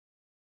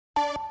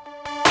Hello,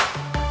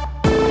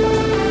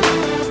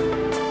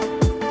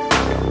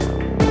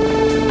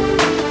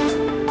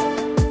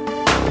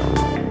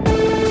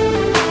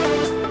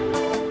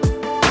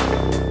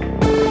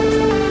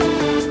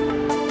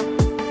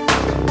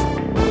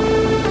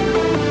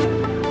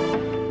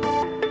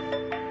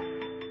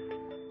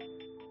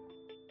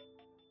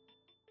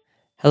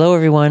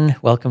 everyone.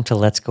 Welcome to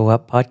Let's Go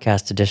Up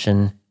podcast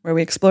edition. Where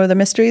we explore the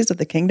mysteries of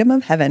the kingdom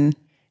of heaven.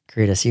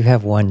 Cretus, you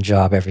have one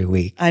job every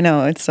week. I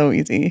know, it's so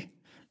easy.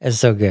 It's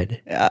so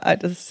good. Yeah, I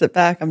just sit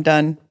back, I'm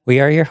done.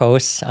 We are your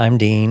hosts. I'm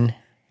Dean.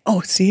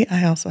 Oh, see,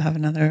 I also have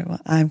another one.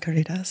 I'm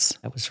Caritas.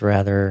 That was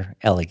rather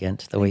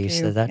elegant, the way you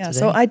said that today.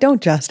 So I don't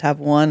just have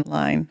one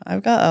line.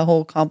 I've got a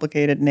whole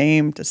complicated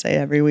name to say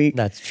every week.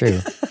 That's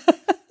true.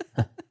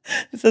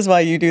 This is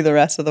why you do the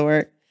rest of the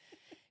work.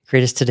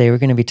 Cretus, today we're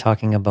going to be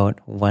talking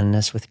about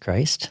oneness with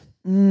Christ.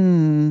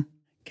 Can't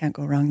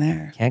go wrong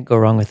there. Can't go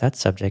wrong with that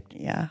subject.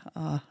 Yeah,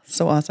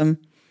 so awesome.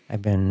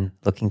 I've been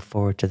looking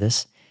forward to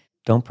this.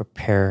 Don't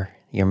prepare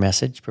your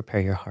message,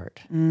 prepare your heart.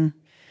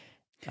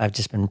 I've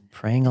just been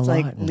praying a lot.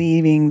 It's like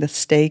leaving the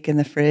steak in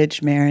the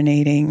fridge,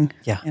 marinating,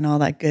 and all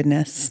that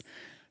goodness.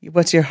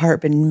 What's your heart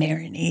been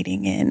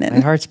marinating in? My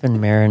heart's been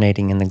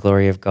marinating in the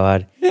glory of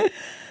God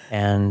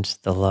and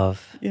the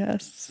love.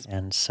 Yes.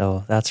 And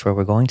so that's where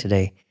we're going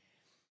today.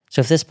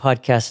 So if this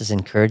podcast is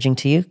encouraging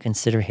to you,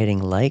 consider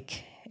hitting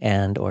like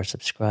and or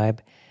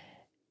subscribe,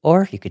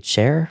 or you could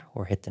share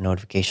or hit the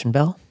notification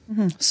bell.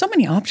 So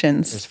many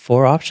options. There's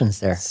 4 options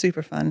there.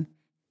 Super fun.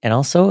 And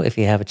also, if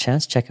you have a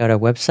chance, check out our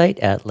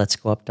website at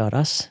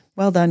letsgoup.us.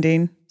 Well done,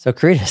 Dean. So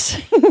Cretus.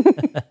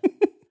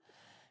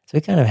 So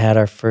we kind of had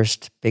our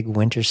first big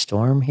winter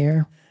storm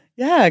here.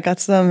 Yeah, I got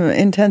some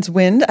intense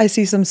wind. I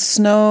see some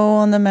snow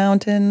on the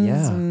mountains.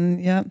 Yeah.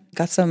 And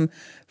got some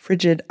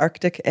frigid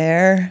Arctic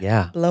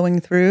air blowing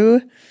through.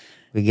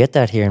 We get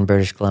that here in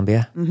British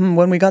Columbia.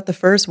 When we got the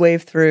first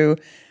wave through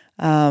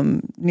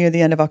near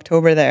the end of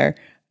October there,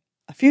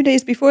 a few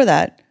days before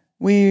that,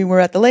 we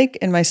were at the lake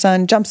and my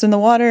son jumps in the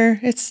water.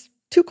 It's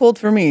too cold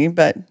for me,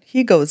 but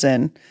he goes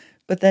in.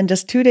 But then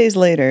just 2 days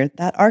later,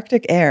 that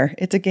Arctic air,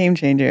 it's a game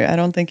changer. I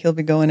don't think he'll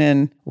be going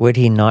in. Would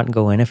he not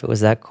go in if it was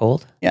that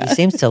cold? Yeah. He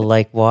seems to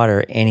like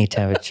water any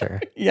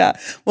temperature. Yeah.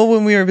 Well,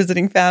 when we were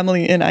visiting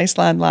family in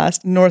Iceland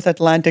last, North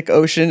Atlantic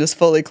Ocean, just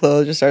fully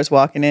clothed, just starts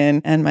walking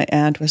in. And my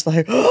aunt was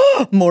like,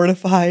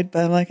 mortified.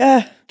 But I'm like,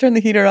 turn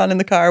the heater on in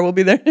the car. We'll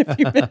be there in a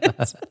few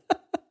minutes.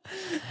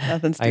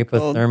 Nothing's too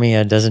cold.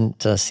 Hypothermia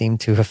doesn't seem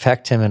to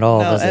affect him at all,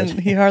 does it? And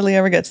he hardly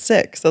ever gets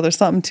sick. So there's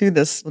something to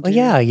this. Well,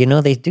 yeah,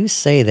 they do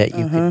say that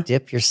you could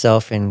dip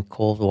yourself in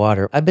cold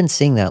water. I've been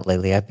seeing that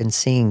lately. I've been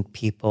seeing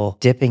people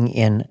dipping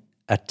in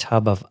a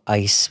tub of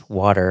ice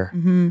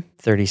water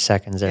 30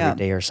 seconds every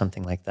day or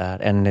something like that.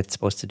 And it's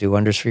supposed to do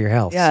wonders for your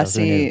health. Yeah,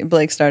 so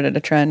Blake started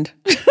a trend.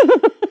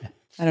 I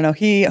don't know.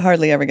 He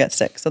hardly ever gets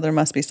sick. So there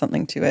must be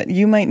something to it.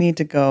 You might need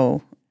to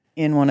go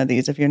in one of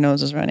these if your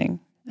nose is running.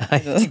 I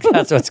think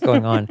that's what's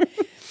going on.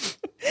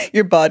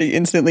 Your body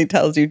instantly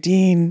tells you,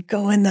 Dean,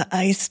 go in the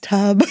ice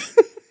tub.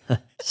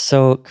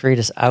 So,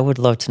 Cretus, I would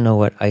love to know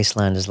what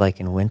Iceland is like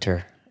in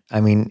winter.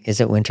 I mean, is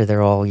it winter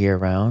there all year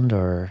round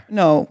or?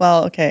 No,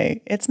 well,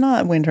 okay. It's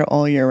not winter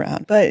all year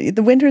round, but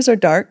the winters are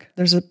dark.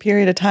 There's a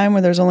period of time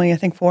where there's only, I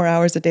think, 4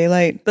 hours of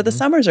daylight, but the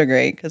summers are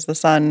great because the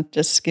sun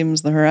just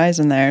skims the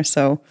horizon there.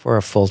 So for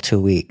a full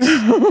 2 weeks.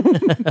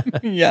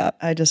 Yeah,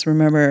 I just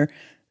remember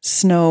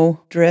snow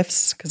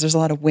drifts because there's a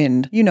lot of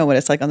wind. You know what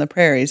it's like on the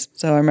prairies.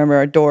 So I remember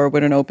our door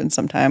wouldn't open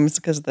sometimes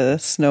because the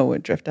snow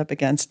would drift up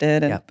against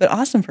it. But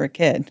awesome for a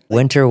kid.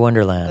 Winter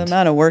wonderland. The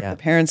amount of work the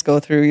parents go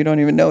through, you don't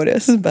even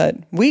notice. But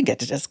we get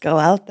to just go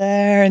out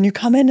there and you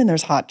come in and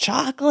there's hot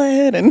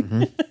chocolate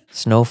and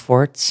snow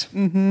forts.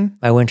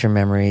 My winter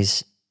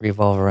memories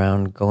revolve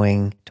around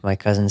going to my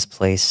cousin's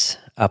place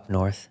up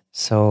north.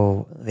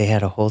 So they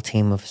had a whole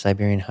team of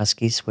Siberian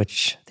Huskies,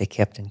 which they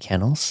kept in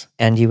kennels.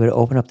 And you would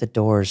open up the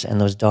doors and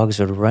those dogs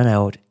would run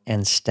out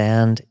and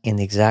stand in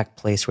the exact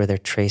place where their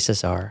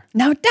traces are.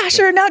 Now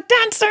Dasher, now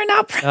Dancer,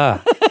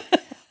 now...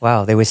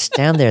 Wow, they would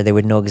stand there. They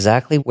would know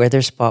exactly where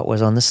their spot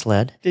was on the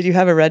sled. Did you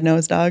have a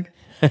red-nosed dog?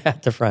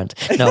 At the front.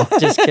 No,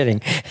 just kidding.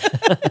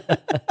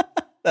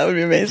 That would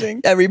be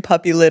amazing. Every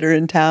puppy litter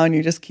in town,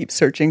 you just keep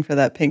searching for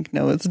that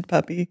pink-nosed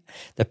puppy.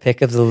 The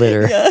pick of the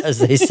litter, as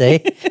they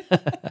say.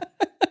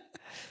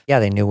 Yeah,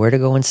 they knew where to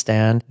go and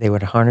stand. They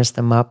would harness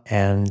them up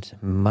and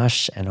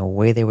mush, and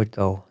away they would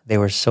go. They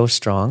were so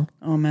strong.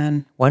 Oh,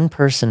 man. One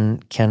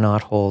person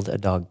cannot hold a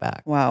dog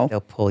back. Wow.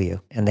 They'll pull you,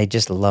 and they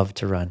just love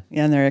to run.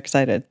 Yeah, and they're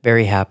excited.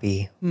 Very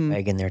happy,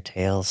 wagging their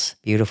tails,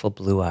 beautiful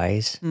blue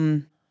eyes.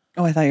 Oh,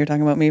 I thought you were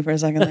talking about me for a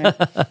second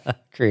there.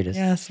 Cretus.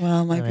 Yes,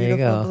 well, my There you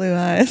beautiful go. blue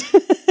eyes.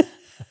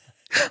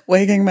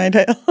 Wagging my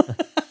tail.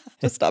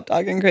 Just stop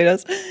talking,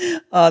 Kratos.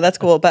 That's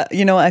cool. But,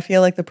 I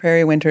feel like the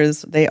prairie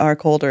winters, they are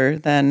colder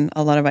than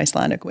a lot of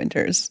Icelandic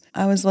winters.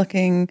 I was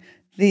looking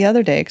the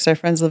other day because our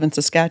friends live in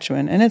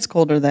Saskatchewan, and it's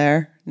colder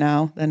there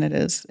now than it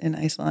is in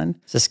Iceland.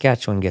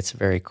 Saskatchewan gets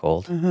very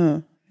cold.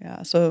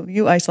 Yeah. So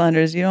you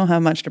Icelanders, you don't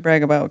have much to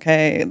brag about,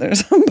 okay?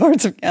 There's some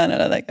parts of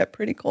Canada that get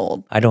pretty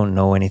cold. I don't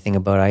know anything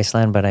about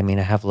Iceland, but I mean,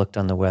 I have looked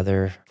on the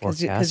weather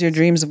forecast. Because your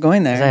dreams of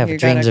going there. 'Cause I have You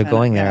dreams gotta of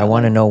going there. yeah, I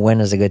want to know when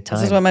is a good time.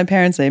 This is what my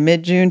parents say,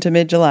 mid-June to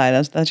mid-July.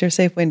 That's your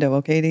safe window,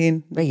 okay,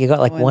 Dean? Right, you got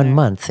like Go in 1 there.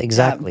 month.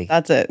 Exactly. Yeah,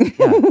 that's it.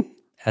 Yeah.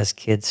 As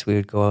kids, we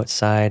would go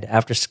outside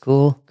after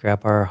school,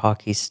 grab our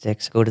hockey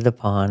sticks, go to the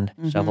pond,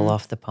 shovel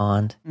off the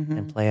pond,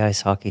 and play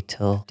ice hockey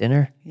till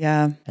dinner.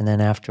 Yeah. And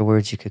then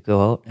afterwards, you could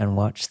go out and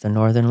watch the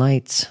Northern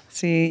Lights.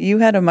 See, you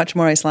had a much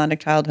more Icelandic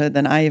childhood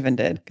than I even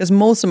did, because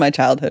most of my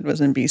childhood was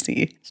in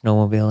BC.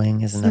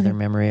 Snowmobiling is another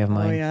memory of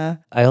mine. Oh, yeah.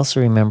 I also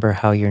remember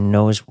how your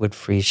nose would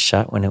freeze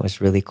shut when it was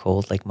really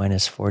cold, like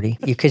minus 40.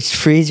 You could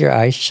freeze your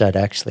eyes shut,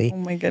 actually. Oh,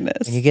 my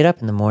goodness. When you get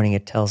up in the morning,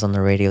 it tells on the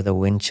radio the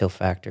wind chill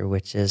factor,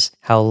 which is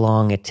how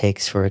long it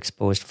takes for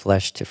exposed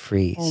flesh to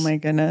freeze. Oh, my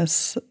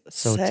goodness.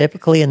 So Sick.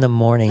 typically in the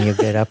morning, you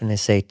get up and they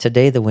say,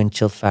 today the wind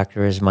chill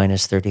factor is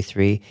minus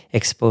 33.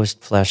 Exposed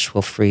flesh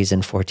will freeze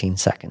in 14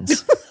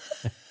 seconds.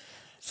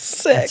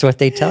 Sick. That's what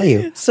they tell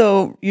you.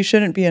 So you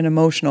shouldn't be an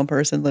emotional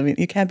person living.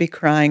 You can't be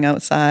crying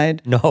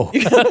outside. No,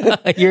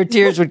 your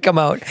tears would come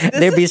out.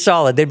 They'd be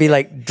solid. They'd be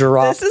like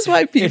dropped. This is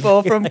why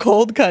people from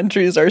cold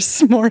countries are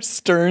more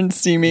stern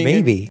seeming.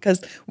 Maybe.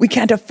 Because we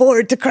can't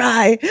afford to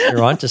cry.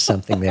 You're onto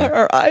something there.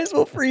 Our eyes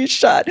will freeze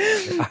shut.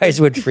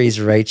 Eyes would freeze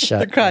right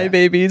shut. Cry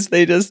babies,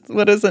 they just,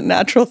 what is it,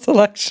 natural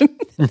selection?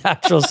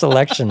 Natural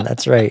selection.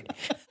 That's right.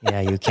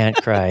 Yeah, you can't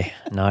cry.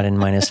 Not in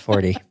minus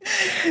 40.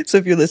 So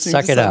if you're listening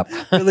Suck to it some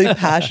up. really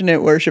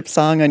passionate worship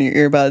song on your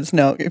earbuds,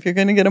 no, if you're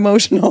going to get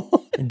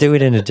emotional, Do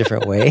it in a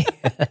different way.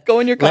 go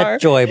in your car.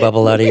 Let joy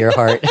bubble out of your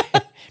heart,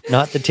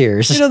 not the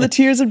tears. You know, the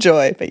tears of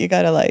joy, but you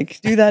got to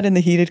like do that in the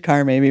heated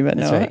car maybe, but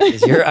That's no. right,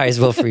 'cause your eyes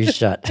will freeze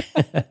shut.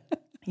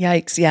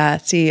 Yikes. Yeah.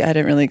 See, I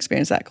didn't really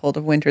experience that cold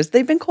of winters.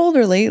 They've been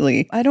colder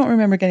lately. I don't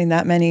remember getting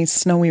that many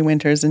snowy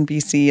winters in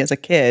BC as a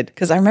kid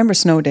because I remember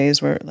snow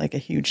days were like a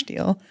huge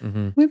deal.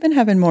 We've been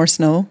having more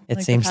snow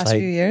It seems the past like-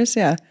 few years.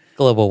 Yeah.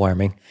 Global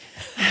warming.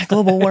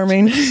 Global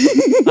warming.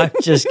 I'm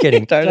just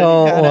kidding. Started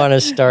Don't kinda want to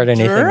start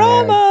anything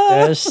drama.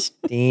 there.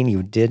 Justine,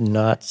 you did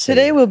not say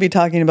Today that. we'll be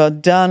talking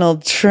about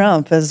Donald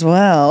Trump as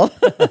well.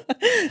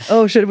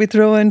 Oh, should we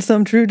throw in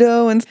some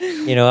Trudeau? And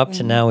You know, up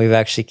to now, we've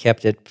actually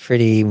kept it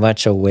pretty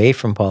much away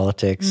from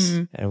politics.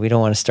 And we don't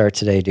want to start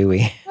today, do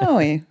we? oh,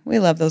 we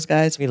love those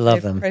guys. We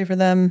love Pray- them. Pray for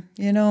them.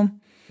 You know.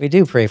 We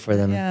do pray for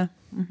them. Yeah.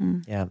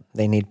 Yeah,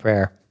 they need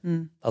prayer.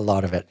 A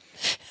lot of it.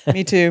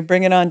 Me too.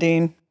 Bring it on,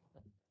 Dean.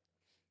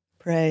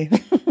 Pray.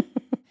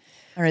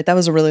 All right, that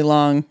was a really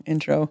long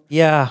intro.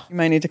 Yeah, You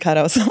might need to cut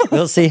out some.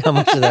 we'll see how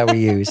much of that we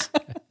use.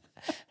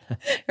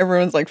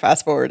 Everyone's like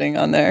fast forwarding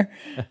on their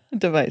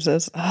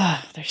devices.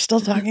 They're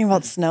still talking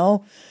about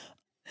snow.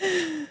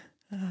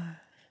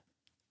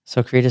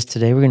 So, Caritas,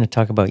 today we're going to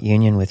talk about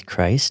union with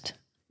Christ,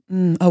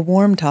 A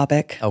warm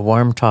topic. a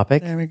warm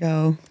topic There we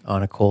go.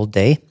 on a cold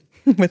day.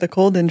 With a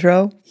cold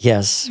intro.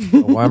 Yes,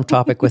 a warm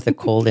topic with a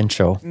cold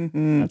intro.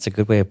 That's a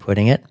good way of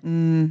putting it.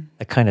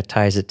 That kind of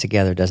ties it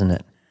together, doesn't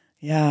it?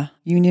 Yeah.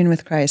 Union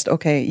with Christ.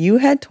 Okay. You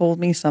had told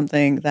me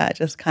something that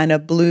just kind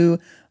of blew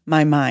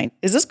my mind.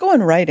 Is this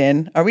going right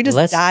in? Are we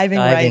just diving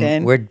right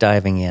in? We're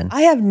diving in.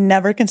 I have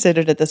never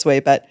considered it this way,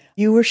 but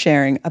you were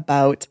sharing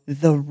about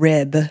the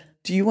rib.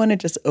 Do you want to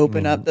just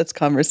open up this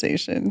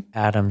conversation?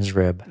 Adam's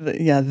rib.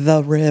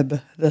 The rib,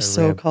 the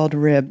so-called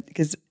rib.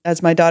 Because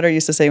as my daughter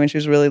used to say when she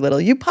was really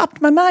little, you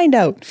popped my mind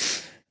out.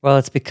 Well,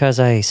 it's because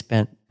I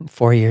spent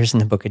 4 years in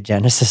the book of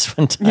Genesis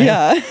one time.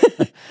 Yeah.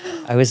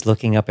 I was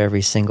looking up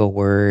every single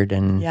word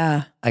and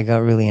Yeah. I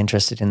got really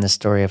interested in the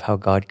story of how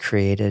God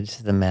created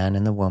the man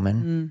and the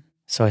woman.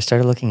 So I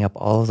started looking up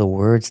all of the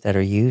words that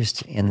are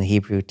used in the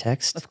Hebrew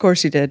text. Of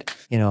course you did.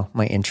 You know,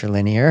 my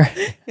interlinear.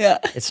 Yeah.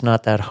 It's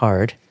not that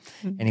hard.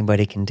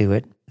 Anybody can do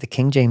it. The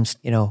King James,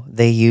 you know,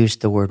 they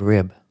used the word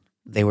rib.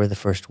 They were the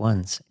first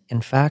ones.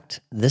 In fact,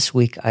 this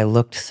week I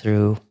looked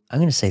through, I'm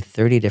going to say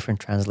 30 different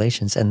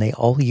translations, and they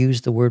all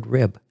use the word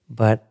rib.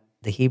 But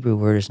the Hebrew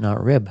word is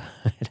not rib.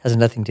 It has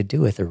nothing to do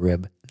with a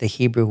rib. The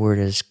Hebrew word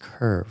is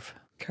curve.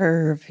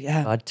 Curve.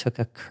 Yeah. God took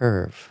a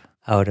curve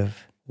out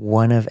of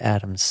one of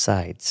Adam's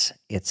sides,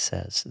 it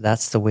says.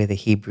 That's the way the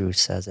Hebrew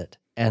says it.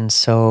 And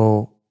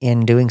so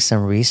in doing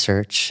some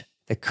research,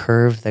 the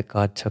curve that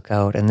God took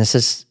out, and this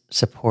is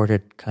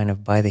supported kind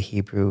of by the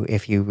Hebrew,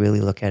 if you really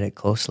look at it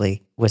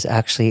closely, was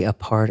actually a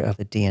part of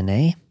the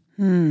DNA.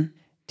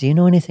 Do you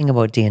know anything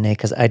about DNA?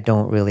 Because I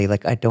don't really,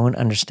 I don't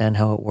understand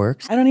how it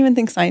works. I don't even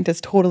think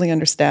scientists totally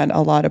understand a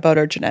lot about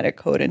our genetic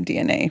code and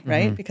DNA,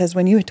 right? Because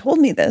when you had told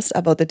me this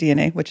about the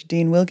DNA, which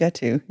Dean will get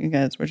to, you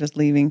guys were just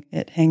leaving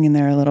it hanging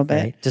there a little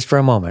bit. Right? Just for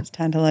a moment.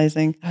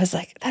 Tantalizing. I was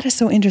like, that is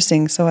so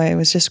interesting. So I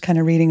was just kind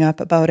of reading up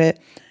about it.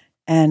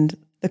 And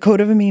the code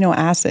of amino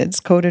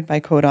acids coded by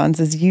codons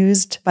is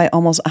used by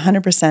almost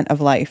 100% of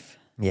life.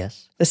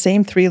 Yes. The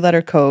same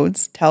 3-letter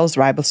codes tells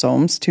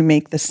ribosomes to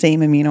make the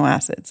same amino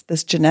acids.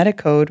 This genetic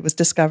code was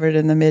discovered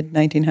in the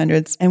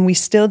mid-1900s, and we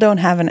still don't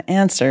have an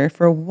answer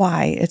for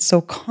why it's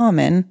so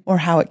common or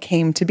how it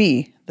came to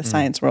be. the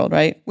science world,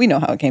 right? We know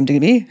how it came to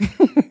be.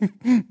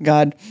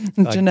 God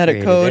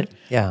genetic created code. it.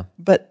 Yeah.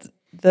 But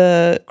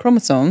the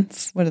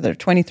chromosomes, what are there,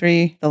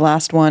 23? The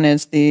last one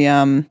is the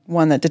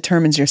one that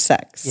determines your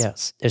sex.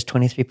 Yes. There's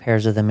 23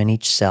 pairs of them in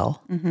each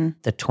cell.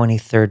 The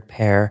 23rd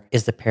pair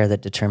is the pair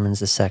that determines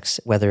the sex,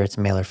 whether it's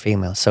male or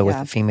female. So with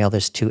the female,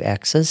 there's 2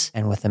 X's,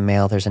 and with the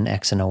male, there's an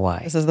X and a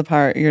Y. This is the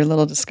part, your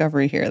little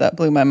discovery here, that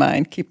blew my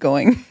mind. Keep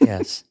going.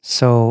 Yes.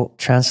 So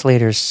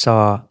translators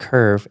saw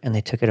curve and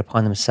they took it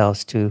upon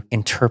themselves to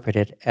interpret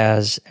it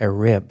as a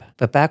rib.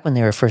 But back when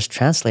they were first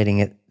translating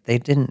it, they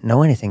didn't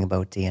know anything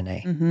about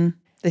DNA.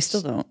 They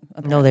still don't.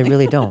 No, they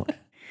really don't.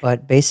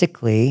 But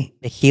basically,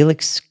 the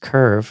helix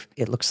curve,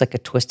 it looks like a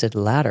twisted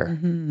ladder.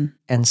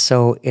 And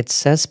so it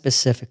says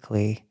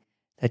specifically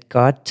that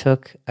God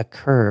took a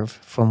curve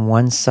from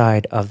one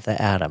side of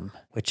the atom,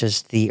 which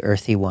is the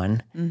earthy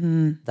one.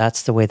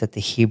 That's the way that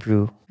the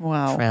Hebrew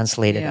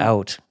translated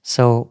out.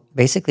 So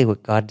basically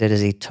what God did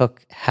is he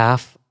took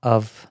half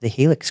of the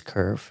helix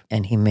curve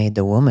and he made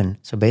the woman.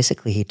 So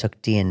basically he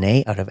took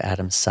DNA out of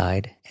Adam's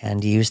side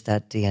and used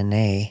that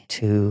DNA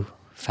to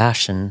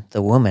fashion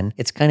the woman.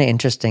 It's kind of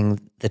interesting,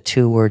 the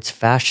 2 words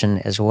fashion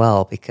as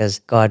well, because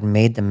God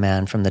made the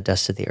man from the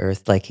dust of the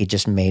earth, like he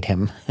just made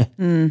him.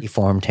 He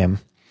formed him.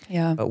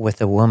 Yeah. But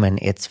with a woman,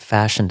 it's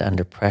fashioned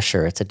under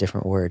pressure. It's a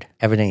different word.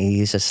 Evidently, you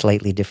use a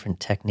slightly different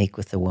technique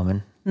with the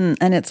woman.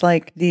 And it's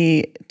like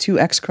the 2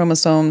 X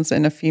chromosomes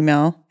in a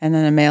female, and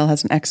then a male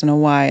has an X and a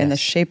Y, and the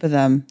shape of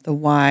them, the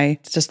Y,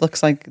 it just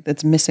looks like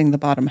it's missing the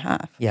bottom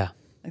half. Yeah.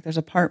 Like there's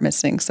a part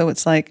missing. So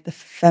it's like the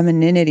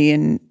femininity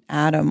in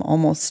Adam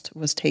almost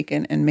was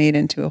taken and made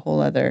into a whole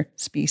other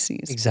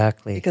species.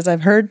 Exactly. Because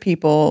I've heard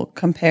people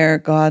compare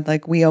God,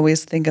 like we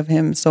always think of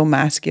him so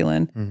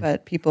masculine,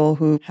 but people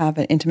who have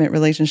an intimate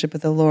relationship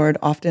with the Lord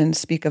often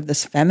speak of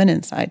this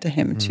feminine side to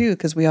him too,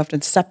 because we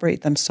often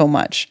separate them so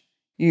much.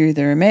 You're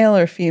either a male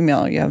or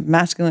female. You have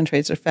masculine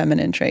traits or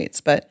feminine traits,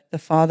 but the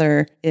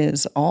Father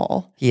is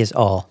all. He is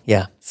all,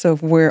 yeah. So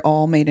if we're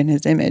all made in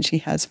his image, he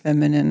has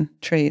feminine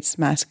traits,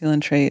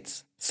 masculine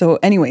traits. So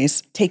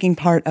anyways, taking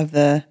part of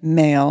the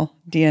male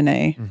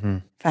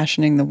DNA,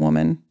 fashioning the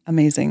woman,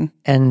 amazing.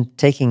 And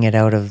taking it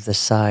out of the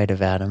side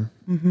of Adam.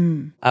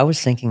 I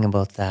was thinking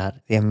about that,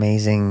 the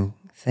amazing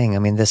thing. I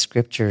mean, the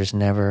scripture is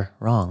never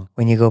wrong.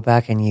 When you go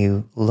back and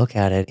you look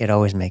at it, it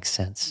always makes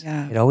sense.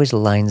 Yeah. It always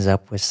lines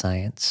up with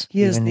science.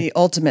 He is the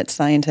ultimate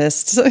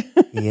scientist.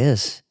 He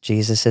is.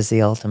 Jesus is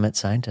the ultimate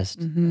scientist.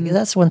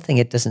 That's one thing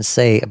it doesn't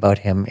say about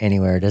him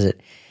anywhere, does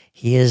it?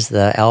 He is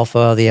the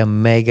Alpha, the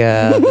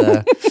Omega,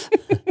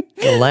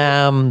 the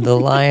Lamb, the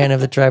Lion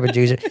of the tribe of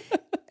Judah.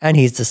 And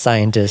he's the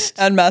scientist.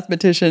 And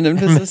mathematician and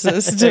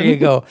physicist. There you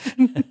go.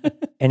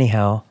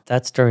 Anyhow,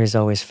 that story has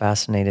always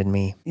fascinated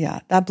me. Yeah,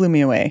 that blew me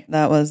away.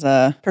 That was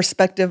a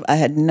perspective I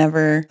had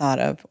never thought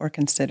of or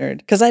considered.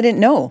 Because I didn't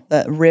know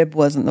that rib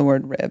wasn't the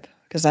word rib.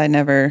 Because I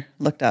never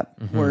looked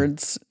up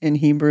words in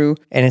Hebrew.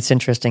 And it's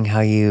interesting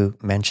how you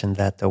mentioned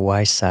that the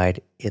Y side,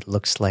 it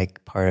looks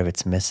like part of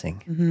it's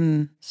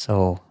missing.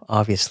 So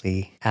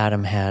obviously,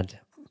 Adam had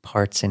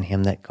parts in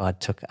him that God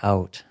took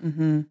out.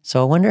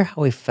 So I wonder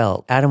how he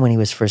felt. Adam, when he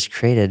was first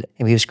created,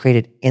 he was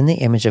created in the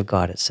image of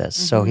God, it says.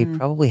 So he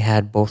probably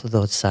had both of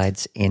those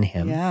sides in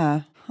him.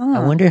 Yeah. I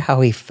wonder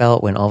how he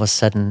felt when all of a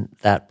sudden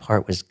that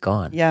part was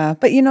gone. Yeah.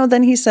 But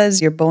then he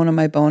says, you're bone of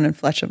my bone and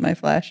flesh of my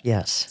flesh.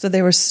 Yes. So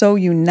they were so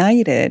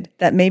united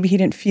that maybe he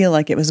didn't feel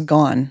like it was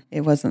gone.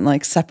 It wasn't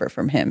like separate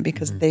from him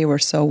because they were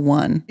so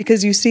one.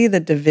 Because you see the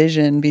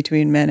division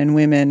between men and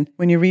women.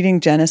 When you're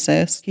reading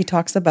Genesis, he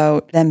talks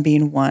about them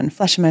being one,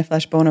 flesh of my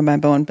flesh, bone of my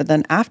bone. But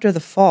then after the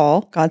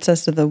fall, God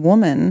says to the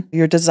woman,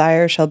 your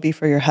desire shall be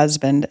for your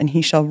husband and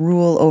he shall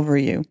rule over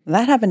you.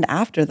 That happened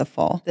after the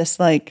fall. This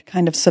like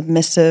kind of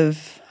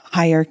submissive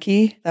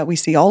hierarchy that we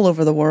see all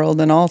over the world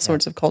and all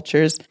sorts of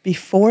cultures.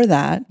 Before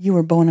that, you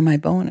were bone of my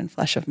bone and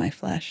flesh of my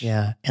flesh.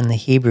 Yeah. And the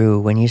Hebrew,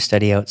 when you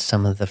study out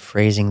some of the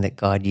phrasing that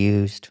God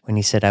used, when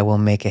he said, I will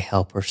make a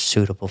helper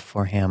suitable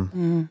for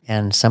him.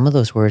 And some of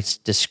those words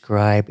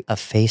describe a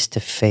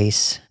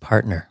face-to-face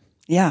partner.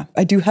 Yeah.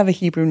 I do have a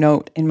Hebrew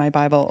note in my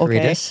Bible. Okay.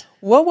 Read us.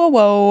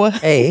 Whoa.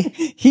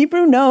 Hey.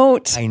 Hebrew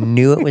note. I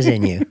knew it was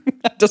in you.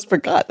 I just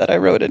forgot that I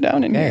wrote it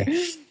down in here.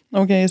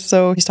 Okay,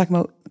 so he's talking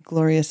about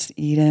glorious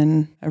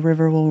Eden. A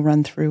river will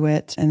run through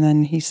it. And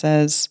then he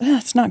says,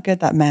 it's not good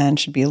that man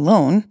should be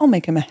alone. I'll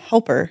make him a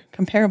helper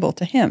comparable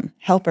to him.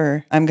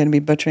 Helper, I'm going to be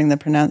butchering the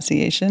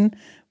pronunciation,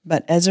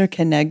 but Ezer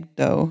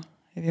Kenegdo.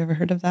 Have you ever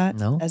heard of that?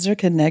 No. Ezer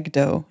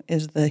Kenegdo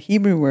is the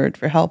Hebrew word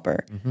for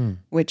helper,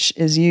 which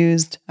is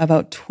used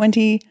about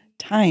 20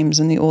 times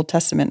in the Old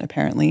Testament,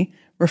 apparently,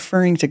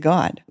 referring to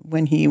God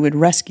when he would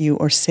rescue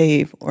or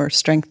save or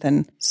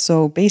strengthen.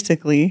 So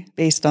basically,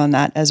 based on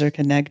that Ezer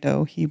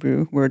Kenegdo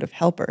Hebrew word of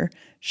helper,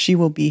 she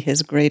will be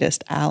his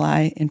greatest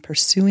ally in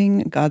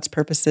pursuing God's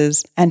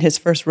purposes and his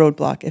first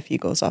roadblock if he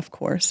goes off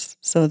course.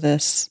 So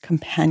this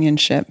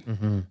companionship,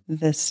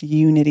 this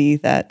unity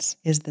that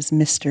is this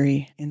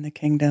mystery in the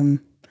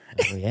kingdom.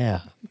 Oh,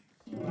 yeah.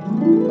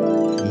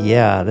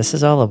 Yeah, this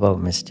is all about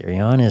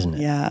Mysterion, isn't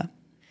it? Yeah.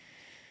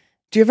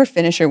 Do you ever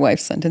finish your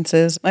wife's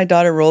sentences? My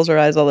daughter rolls her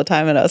eyes all the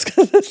time at us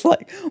because it's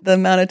like the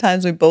amount of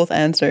times we both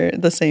answer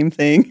the same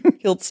thing.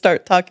 He'll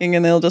start talking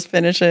and they'll just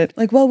finish it.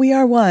 Like, well, we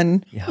are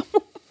one. Yeah.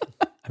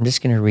 I'm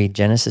just going to read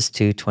Genesis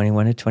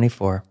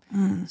 2:21-24.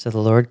 So the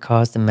Lord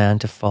caused the man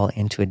to fall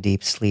into a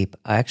deep sleep.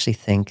 I actually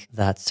think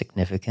that's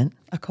significant.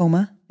 A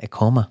coma. A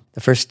coma.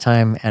 The first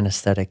time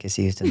anesthetic is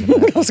used in the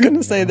Bible. I was going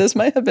to say, this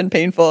might have been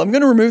painful. I'm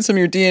going to remove some of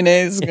your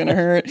DNA. This is going to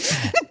hurt.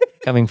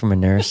 Coming from a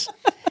nurse.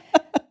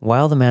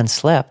 While the man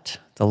slept,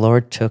 the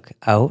Lord took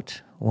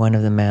out one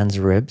of the man's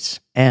ribs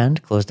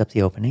and closed up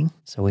the opening.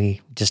 So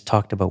we just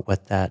talked about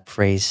what that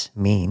phrase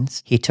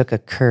means. He took a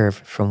curve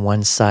from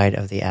one side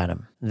of the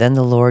Adam. Then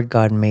the Lord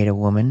God made a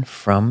woman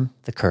from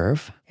the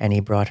curve, and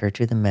he brought her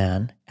to the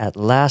man. At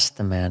last,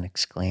 the man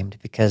exclaimed,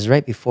 because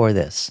right before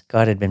this,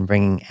 God had been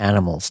bringing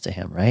animals to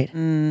him, right?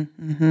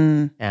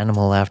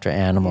 Animal after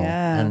animal.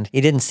 Yeah. And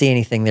he didn't see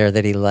anything there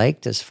that he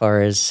liked as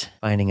far as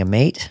finding a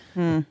mate.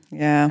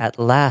 Yeah. At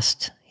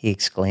last, he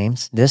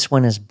exclaims, this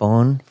one is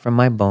bone from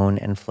my bone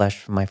and flesh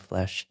from my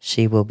flesh.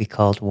 She will be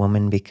called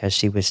woman because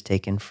she was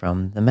taken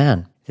from the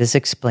man. This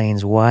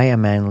explains why a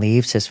man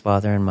leaves his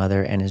father and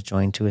mother and is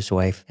joined to his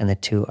wife, and the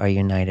two are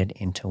united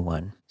into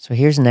one. So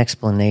here's an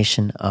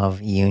explanation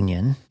of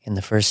union in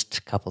the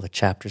first couple of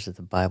chapters of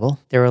the Bible.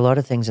 There are a lot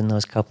of things in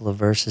those couple of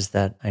verses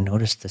that I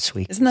noticed this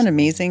week. Isn't that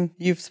amazing?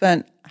 You've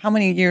spent how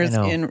many years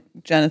in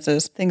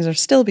Genesis? Things are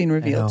still being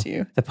revealed to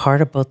you. The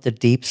part about the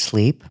deep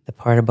sleep, the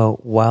part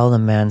about while the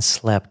man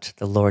slept,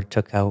 the Lord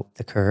took out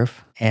the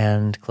curve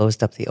and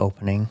closed up the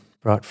opening,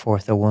 brought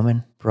forth a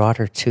woman, brought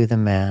her to the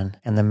man,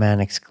 and the man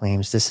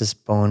exclaims, this is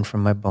bone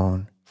from my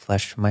bone,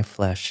 flesh from my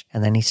flesh.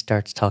 And then he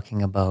starts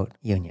talking about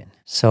union.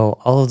 So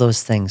all of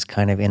those things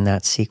kind of in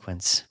that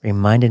sequence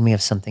reminded me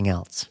of something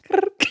else.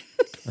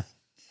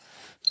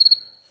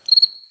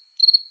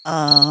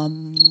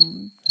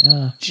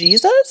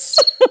 Jesus?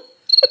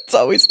 It's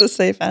always the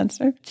safe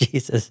answer.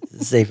 Jesus is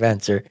the safe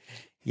answer.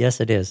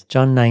 Yes, it is.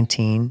 John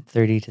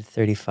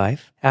 19:30-35.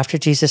 After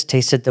Jesus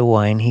tasted the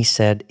wine, he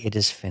said, it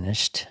is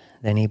finished.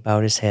 Then he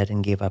bowed his head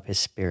and gave up his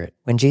spirit.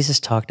 When Jesus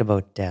talked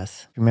about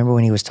death, remember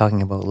when he was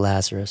talking about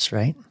Lazarus,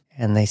 right?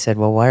 And they said,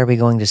 well, why are we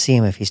going to see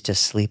him if he's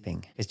just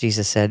sleeping? Because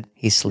Jesus said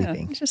he's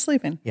sleeping. Yeah, he's just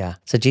sleeping. Yeah.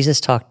 So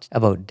Jesus talked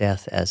about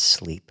death as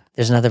sleep.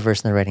 There's another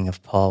verse in the writing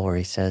of Paul where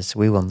he says,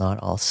 we will not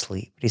all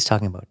sleep. But he's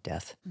talking about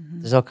death.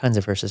 There's all kinds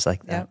of verses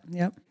like that.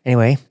 Yep.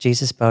 Anyway,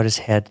 Jesus bowed his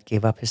head,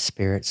 gave up his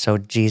spirit. So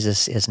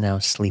Jesus is now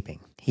sleeping.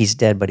 He's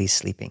dead, but he's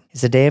sleeping.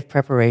 It's a day of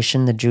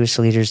preparation. The Jewish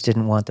leaders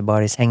didn't want the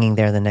bodies hanging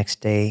there the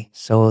next day,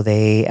 so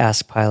they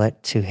asked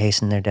Pilate to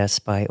hasten their deaths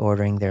by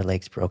ordering their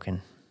legs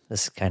broken.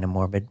 This is kind of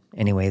morbid.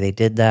 Anyway, they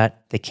did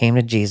that. They came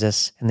to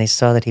Jesus, and they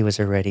saw that he was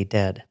already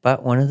dead.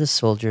 But one of the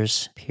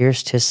soldiers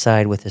pierced his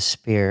side with a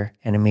spear,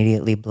 and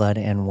immediately blood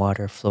and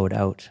water flowed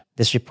out.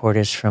 This report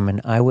is from an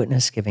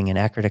eyewitness giving an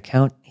accurate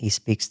account. He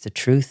speaks the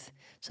truth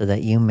so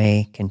that you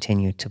may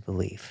continue to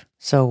believe.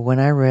 So when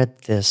I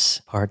read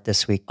this part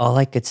this week, all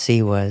I could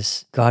see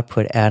was God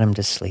put Adam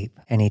to sleep,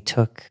 and he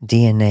took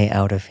DNA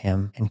out of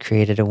him and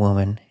created a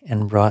woman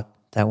and brought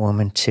that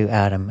woman to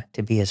Adam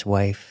to be his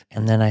wife.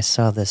 And then I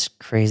saw this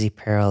crazy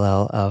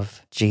parallel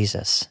of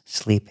Jesus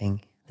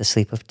sleeping, the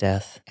sleep of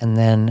death, and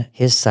then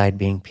his side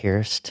being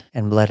pierced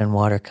and blood and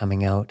water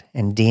coming out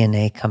and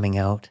DNA coming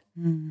out.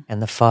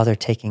 And the Father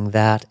taking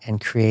that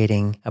and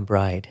creating a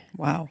bride.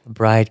 Wow. The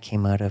bride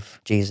came out of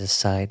Jesus'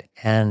 side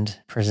and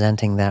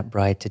presenting that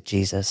bride to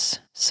Jesus.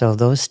 So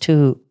those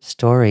two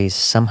stories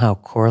somehow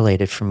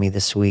correlated for me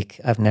this week.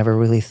 I've never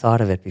really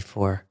thought of it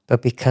before.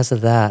 But because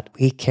of that,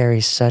 we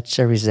carry such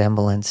a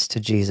resemblance to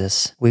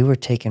Jesus. We were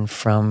taken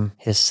from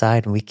his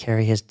side, and we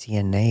carry his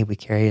DNA. We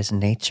carry his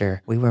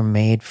nature. We were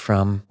made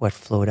from what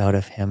flowed out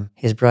of him.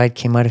 His bride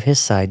came out of his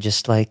side,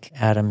 just like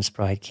Adam's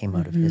bride came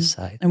out of his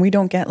side. And we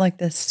don't get like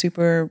this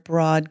super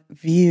broad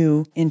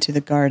view into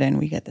the garden.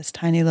 We get this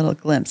tiny little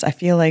glimpse. I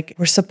feel like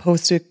we're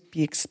supposed to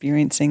be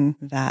experiencing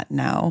that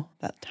now,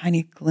 that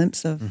tiny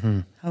glimpse of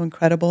how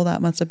incredible that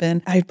must have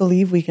been. I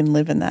believe we can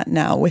live in that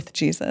now with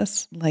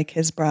Jesus, like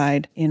his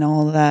bride, in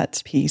all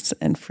that peace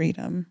and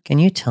freedom. Can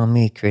you tell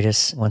me,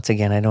 Curtis, once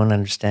again, I don't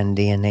understand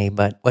DNA,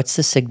 but what's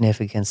the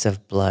significance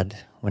of blood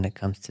when it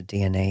comes to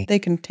DNA? They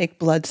can take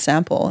blood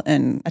sample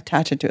and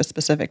attach it to a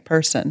specific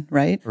person,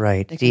 right?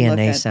 Right, They can look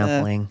DNA at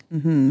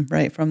sampling.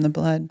 Right, from the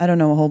blood. I don't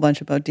know a whole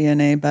bunch about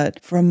DNA,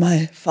 but from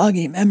my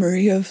foggy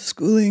memory of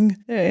schooling,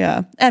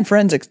 yeah. And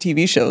forensics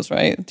TV shows,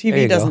 right?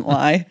 TV doesn't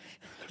lie.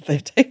 They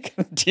take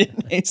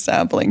DNA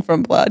sampling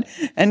from blood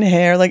and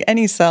hair, like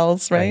any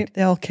cells, right?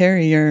 They all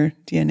carry your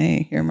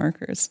DNA, your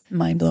markers.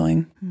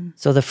 Mind-blowing.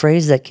 So the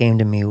phrase that came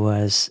to me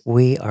was,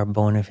 we are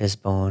bone of his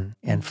bone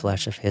and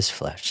flesh of his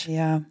flesh.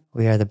 Yeah.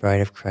 We are the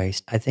bride of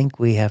Christ. I think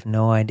we have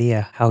no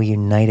idea how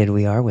united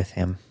we are with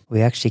him.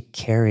 We actually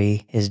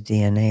carry his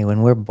DNA.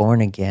 When we're born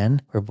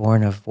again, we're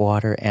born of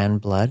water and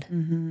blood.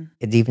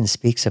 It even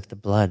speaks of the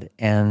blood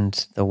and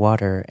the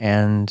water.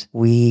 And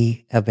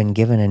we have been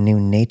given a new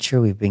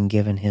nature. We've been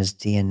given his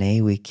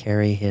DNA. We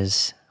carry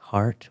his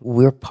heart.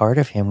 We're part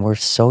of him. We're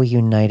so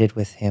united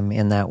with him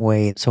in that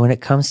way. So when it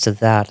comes to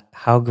that,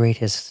 how great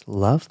his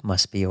love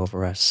must be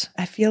over us.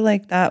 I feel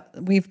like that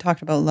we've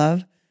talked about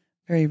love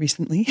very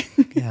recently.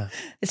 Yeah.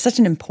 It's such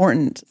an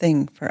important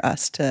thing for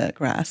us to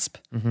grasp,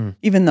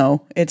 even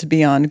though it's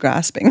beyond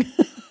grasping.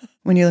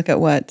 When you look at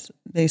what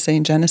they say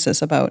in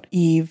Genesis about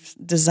Eve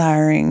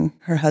desiring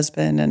her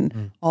husband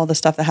and all the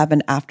stuff that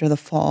happened after the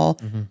fall,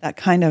 that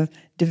kind of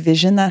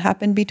division that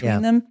happened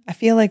between them, I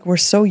feel like we're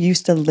so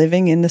used to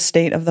living in the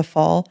state of the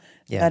fall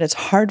that it's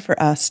hard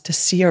for us to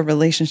see our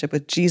relationship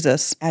with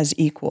Jesus as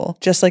equal,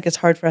 just like it's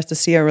hard for us to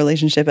see our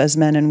relationship as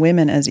men and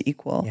women as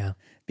equal. Yeah.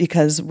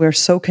 Because we're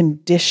so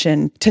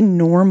conditioned to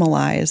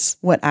normalize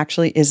what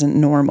actually isn't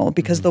normal,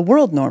 because the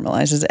world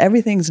normalizes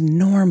everything's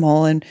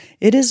normal and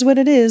it is what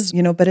it is,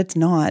 but it's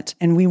not.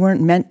 And we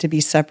weren't meant to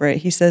be separate.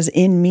 He says,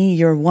 in me,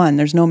 you're one.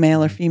 There's no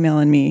male or female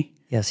in me.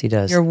 Yes, he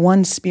does. You're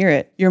one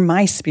spirit. You're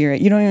my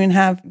spirit. You don't even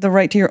have the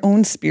right to your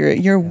own spirit.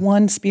 You're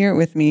one spirit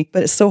with me.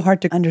 But it's so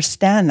hard to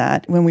understand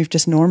that when we've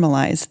just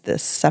normalized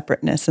this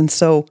separateness. And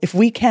so if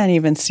we can't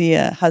even see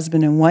a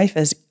husband and wife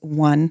as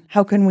one,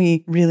 how can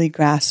we really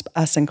grasp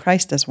us and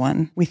Christ as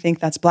one? We think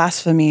that's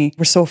blasphemy.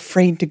 We're so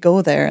afraid to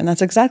go there. And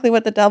that's exactly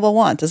what the devil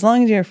wants. As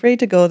long as you're afraid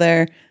to go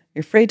there,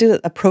 you're afraid to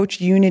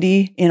approach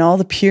unity in all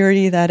the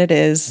purity that it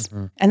is.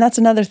 And that's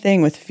another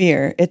thing with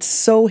fear. It's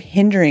so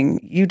hindering.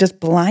 You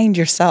just blind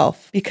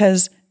yourself,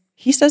 because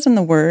he says in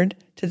the word,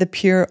 to the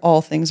pure,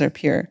 all things are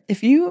pure.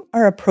 If you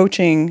are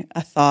approaching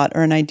a thought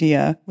or an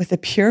idea with a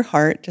pure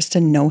heart, just to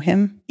know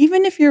him,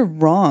 even if you're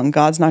wrong,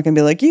 God's not going to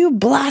be like, you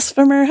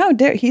blasphemer, how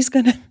dare. He's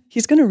going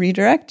to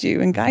redirect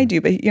you and guide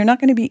you, but you're not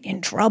going to be in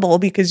trouble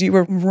because you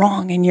were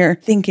wrong in your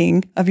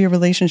thinking of your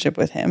relationship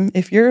with him.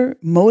 If your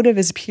motive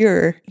is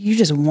pure, you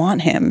just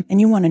want him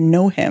and you want to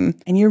know him.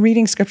 And you're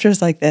reading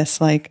scriptures like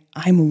this, like,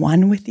 I'm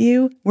one with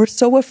you. We're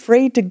so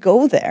afraid to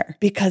go there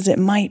because it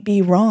might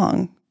be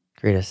wrong.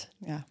 Greatest.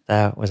 Yeah.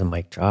 That was a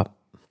mic drop.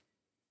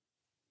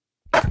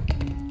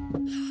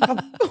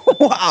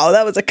 Wow,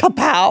 that was a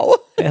kapow.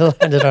 It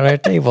landed on our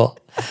table.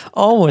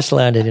 Almost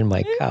landed in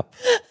my cup.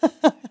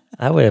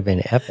 That would have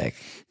been epic.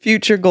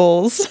 Future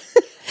goals.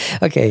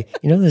 Okay,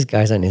 those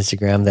guys on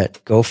Instagram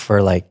that go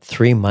for like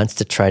 3 months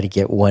to try to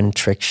get one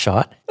trick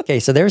shot? Okay,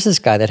 so there was this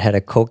guy that had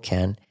a Coke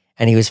can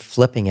and he was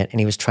flipping it and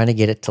he was trying to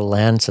get it to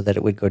land so that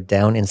it would go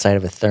down inside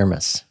of a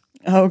thermos.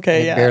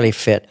 Okay, and it barely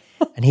fit.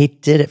 And he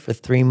did it for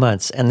 3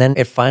 months. And then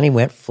it finally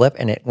went flip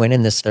and it went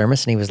in this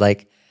thermos and he was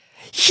like,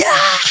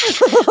 yeah!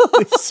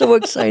 He was so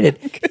excited.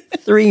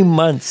 3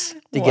 months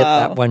to get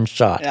that one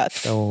shot. Yeah.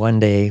 So one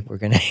day we're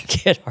going to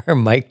get our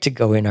mic to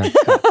go in our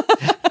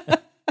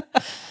cup.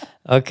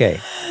 Okay.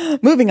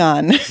 Moving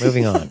on.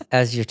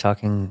 As you're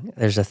talking,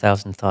 there's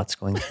 1,000 thoughts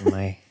going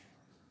through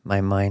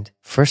my mind.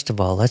 First of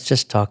all, let's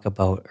just talk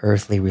about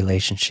earthly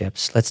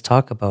relationships. Let's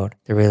talk about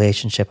the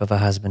relationship of a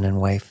husband and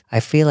wife.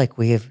 I feel like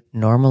we have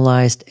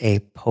normalized a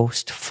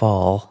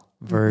post-fall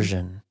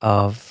version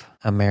of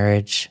a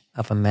marriage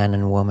of a man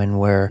and woman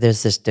where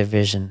there's this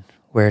division,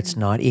 where it's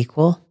not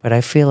equal. But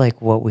I feel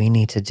like what we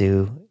need to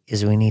do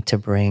is we need to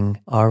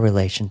bring our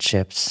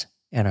relationships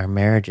and our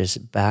marriages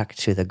back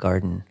to the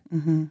garden,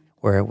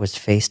 where it was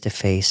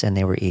face-to-face and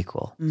they were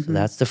equal. So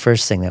that's the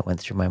first thing that went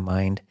through my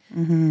mind.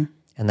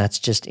 And that's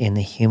just in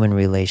the human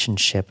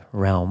relationship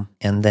realm.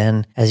 And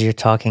then as you're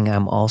talking,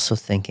 I'm also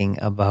thinking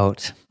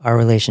about our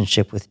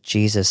relationship with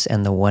Jesus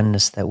and the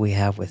oneness that we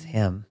have with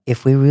him.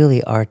 If we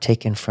really are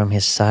taken from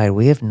his side,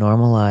 we have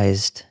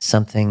normalized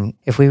something.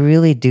 If we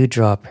really do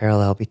draw a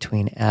parallel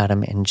between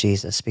Adam and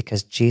Jesus,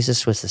 because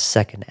Jesus was the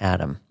second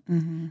Adam.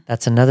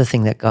 That's another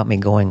thing that got me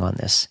going on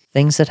this.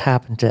 Things that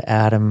happened to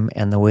Adam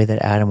and the way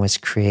that Adam was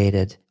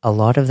created, a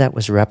lot of that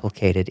was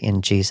replicated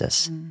in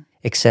Jesus.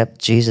 Except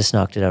Jesus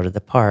knocked it out of the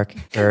park,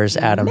 whereas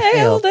Adam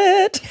failed. Nailed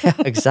it. Yeah,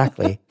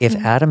 exactly. If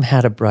Adam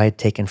had a bride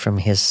taken from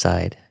his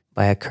side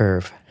by a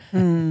curve,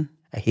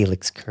 a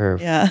helix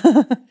curve,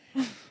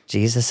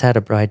 Jesus had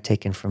a bride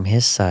taken from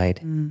his side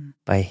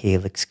by a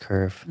helix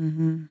curve.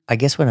 I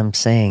guess what I'm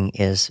saying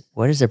is,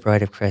 what is the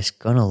bride of Christ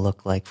going to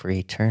look like for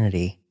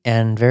eternity?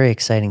 And very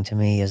exciting to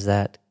me is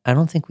that I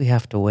don't think we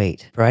have to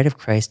wait. Bride of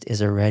Christ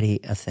is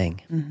already a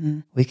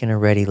thing. We can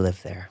already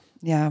live there.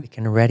 Yeah. We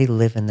can already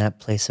live in that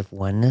place of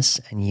oneness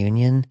and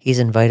union. He's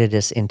invited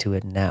us into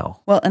it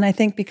now. Well, and I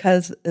think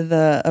because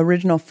the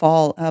original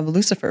fall of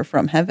Lucifer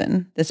from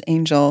heaven, this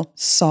angel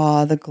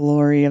saw the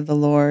glory of the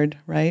Lord,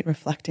 right?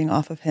 Reflecting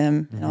off of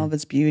him and all of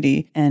his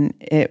beauty. And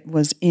it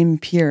was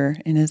impure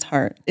in his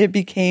heart. It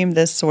became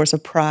this source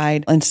of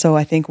pride. And so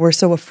I think we're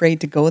so afraid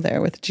to go there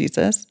with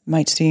Jesus. It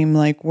might seem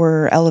like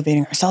we're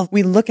elevating ourselves.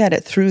 We look at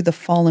it through the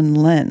fallen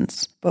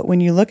lens. But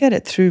when you look at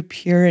it through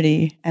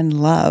purity and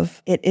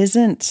love, it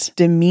isn't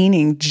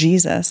demeaning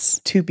Jesus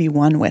to be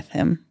one with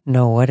him.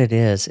 No, what it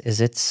is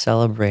it's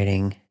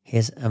celebrating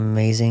his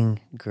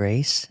amazing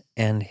grace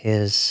and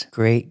his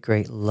great,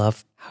 great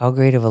love. How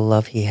great of a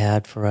love he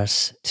had for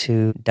us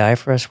to die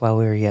for us while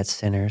we were yet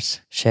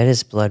sinners, shed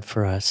his blood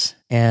for us,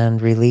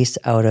 and release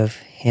out of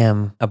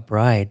him a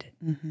bride,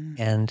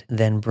 and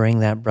then bring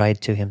that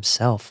bride to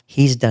himself.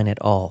 He's done it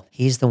all.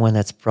 He's the one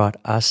that's brought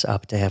us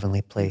up to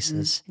heavenly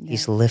places. Yeah.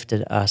 He's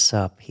lifted us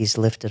up. He's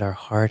lifted our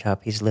heart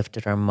up. He's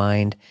lifted our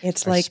mind,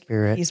 It's our like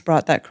spirit. he's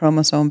brought that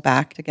chromosome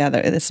back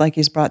together. It's like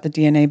he's brought the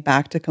DNA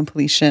back to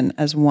completion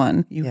as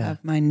one. You Yeah.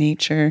 have my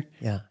nature.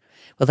 Yeah.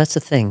 Well, that's the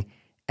thing.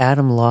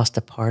 Adam lost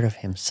a part of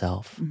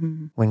himself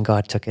when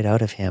God took it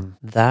out of him.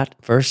 That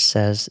verse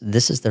says,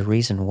 this is the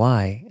reason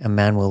why a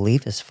man will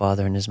leave his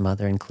father and his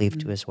mother and cleave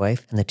to his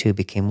wife, and the two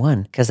became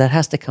one, because that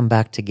has to come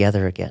back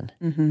together again.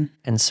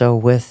 And so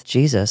with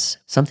Jesus,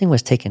 something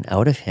was taken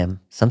out of him.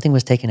 Something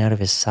was taken out of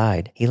his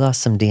side. He lost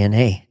some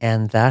DNA,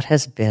 and that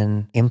has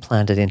been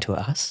implanted into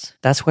us.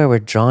 That's why we're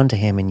drawn to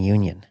him in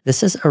union.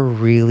 This is a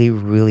really,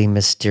 really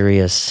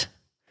mysterious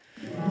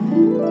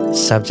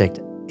subject.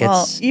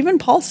 Well, even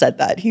Paul said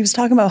that. He was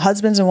talking about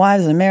husbands and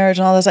wives and marriage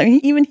and all this. I mean,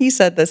 even he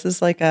said this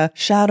is like a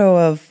shadow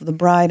of the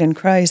bride and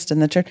Christ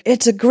and the church.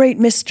 It's a great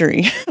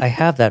mystery. I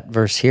have that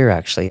verse here,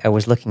 actually. I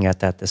was looking at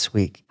that this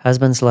week.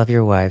 Husbands, love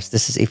your wives.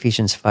 This is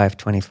Ephesians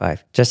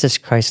 5:25. Just as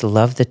Christ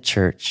loved the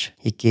church,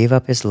 he gave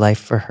up his life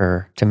for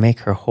her to make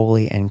her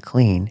holy and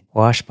clean,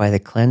 washed by the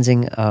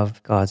cleansing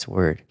of God's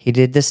word. He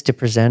did this to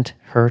present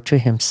her to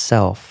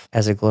himself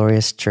as a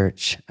glorious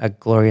church, a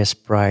glorious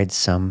bride,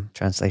 some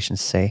translations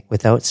say,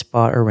 without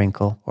spot or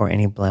wrinkle or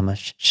any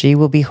blemish. She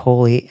will be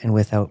holy and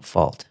without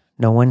fault.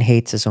 No one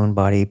hates his own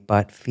body,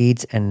 but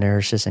feeds and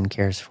nourishes and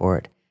cares for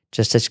it,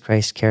 just as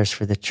Christ cares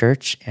for the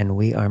church, and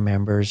we are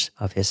members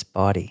of his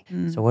body.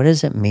 So what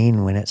does it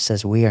mean when it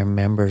says we are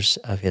members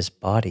of his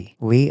body?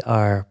 We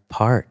are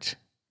part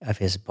of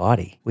his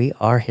body. We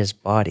are his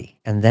body.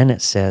 And then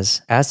it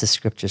says, as the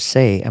scriptures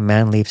say, a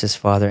man leaves his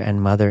father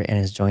and mother and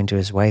is joined to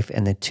his wife,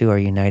 and the two are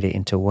united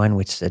into one,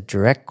 which is a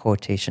direct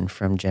quotation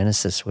from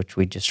Genesis, which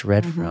we just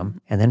read from.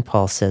 And then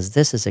Paul says,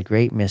 this is a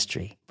great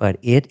mystery, but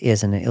it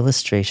is an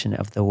illustration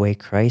of the way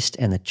Christ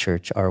and the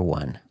church are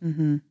one,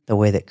 the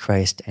way that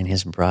Christ and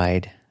his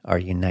bride are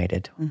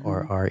united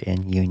or are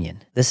in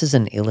union. This is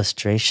an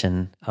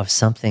illustration of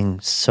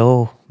something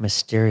so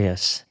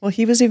mysterious. Well,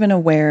 he was even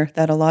aware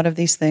that a lot of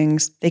these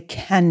things, they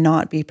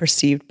cannot be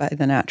perceived by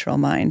the natural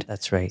mind.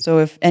 That's right. So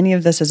if any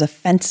of this is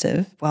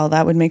offensive, well,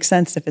 that would make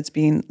sense if it's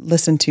being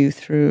listened to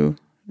through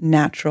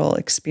natural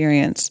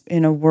experience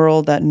in a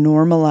world that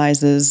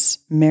normalizes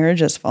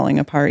marriages falling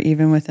apart,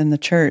 even within the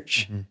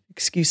church.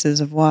 Excuses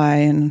of why.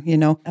 And,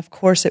 of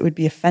course it would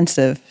be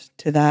offensive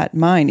to that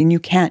mind. And you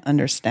can't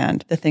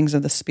understand the things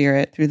of the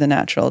spirit through the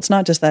natural. It's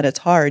not just that it's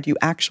hard. You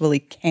actually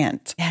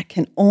can't. That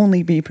can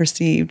only be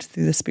perceived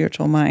through the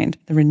spiritual mind,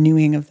 the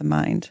renewing of the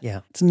mind. Yeah.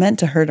 It's meant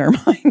to hurt our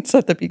minds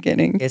at the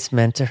beginning. It's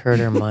meant to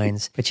hurt our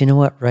minds. But you know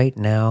what? Right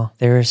now,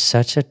 there is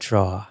such a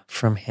draw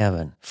from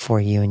heaven for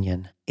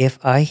union. If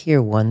I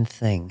hear one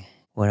thing,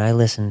 when I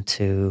listen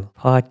to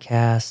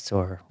podcasts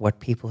or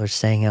what people are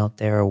saying out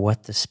there or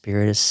what the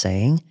Spirit is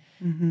saying,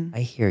 I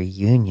hear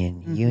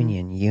union,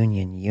 union,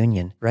 union,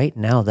 union. Right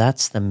now,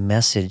 that's the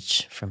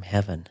message from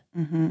heaven.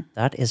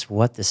 That is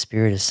what the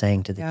Spirit is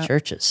saying to the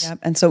churches. Yep.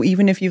 And so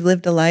even if you've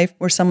lived a life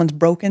where someone's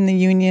broken the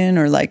union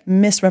or like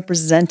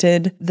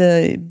misrepresented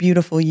the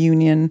beautiful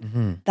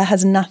union, that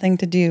has nothing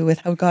to do with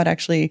how God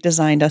actually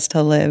designed us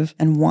to live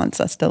and wants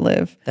us to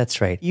live. That's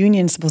right.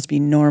 Union's supposed to be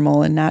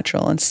normal and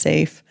natural and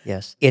safe.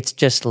 Yes. It's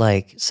just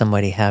like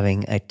somebody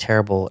having a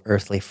terrible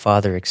earthly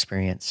father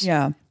experience.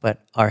 Yeah.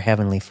 But our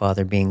Heavenly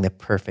Father being the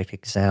perfect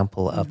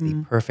example of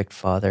the perfect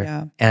father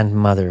Yeah. and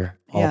mother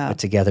all Yeah. put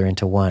together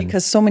into one.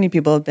 Because so many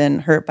people have been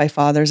hurt by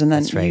fathers and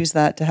then That's right. use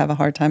that to have a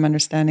hard time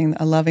understanding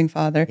a loving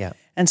father. Yeah.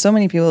 And so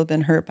many people have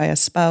been hurt by a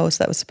spouse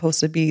that was supposed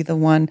to be the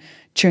one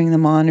cheering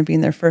them on and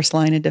being their first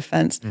line of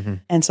defense.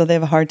 And so they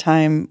have a hard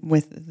time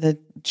with the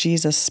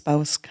Jesus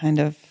spouse kind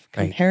of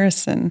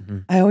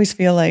comparison. I always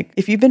feel like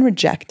if you've been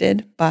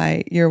rejected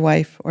by your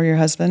wife or your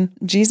husband,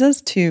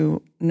 Jesus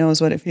too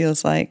knows what it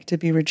feels like to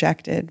be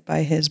rejected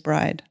by his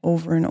bride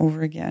over and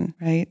over again,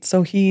 right?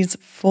 So he's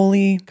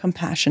fully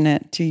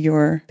compassionate to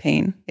your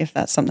pain, if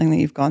that's something that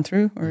you've gone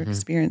through or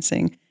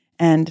experiencing.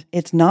 And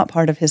it's not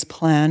part of his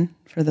plan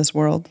for this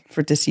world,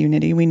 for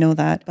disunity. We know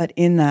that. But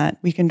in that,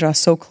 we can draw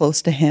so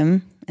close to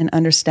him and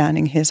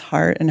understanding his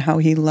heart and how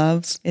he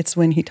loves. It's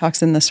when he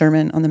talks in the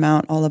Sermon on the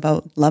Mount all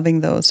about loving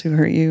those who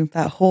hurt you,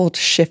 that whole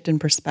shift in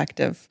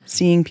perspective,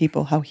 seeing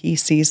people how he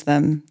sees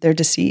them. They're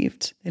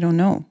deceived. They don't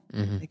know.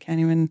 They can't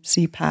even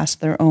see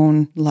past their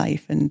own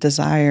life and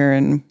desire.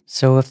 And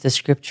So if the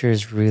scripture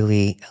is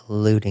really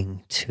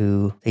alluding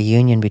to the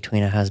union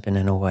between a husband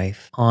and a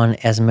wife on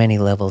as many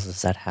levels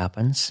as that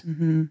happens,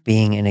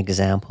 being an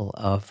example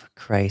of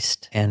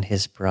Christ and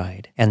his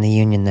bride, and the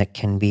union that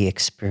can be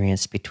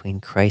experienced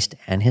between Christ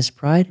and his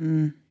bride,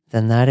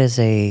 then that is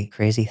a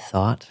crazy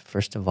thought,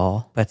 first of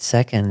all. But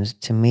second,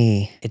 to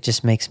me, it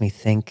just makes me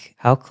think,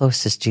 how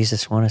close does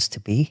Jesus want us to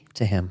be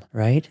to him,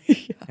 right?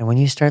 And when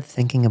you start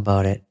thinking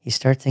about it, you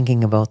start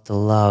thinking about the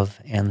love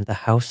and the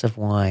house of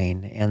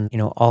wine and,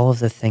 all of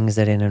the things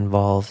that it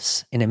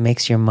involves. And it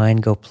makes your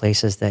mind go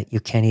places that you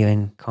can't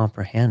even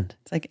comprehend.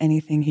 It's like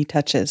anything he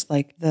touches,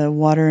 like the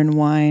water and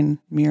wine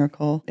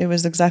miracle. It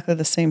was exactly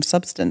the same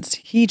substance.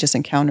 He just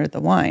encountered the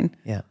wine.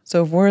 Yeah.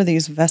 So if we're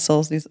these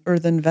vessels, these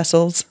earthen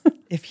vessels,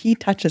 if he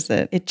touches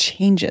it, it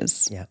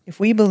changes. Yeah. If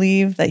we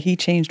believe that he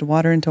changed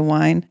water into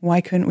wine, why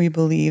couldn't we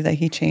believe that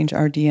he changed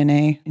our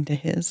DNA into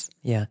his?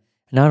 Yeah.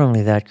 Not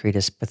only that,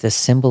 Cretus, but the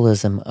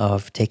symbolism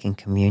of taking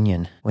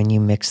communion, when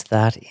you mix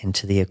that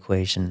into the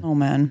equation, Oh,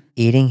 man.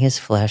 eating his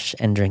flesh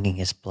and drinking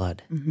his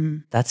blood,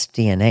 that's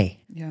DNA.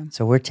 Yeah.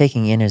 So we're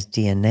taking in his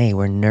DNA,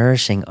 we're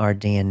nourishing our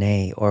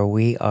DNA, or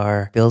we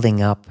are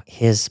building up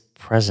his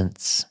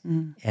presence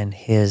and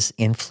his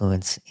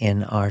influence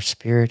in our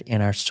spirit,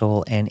 in our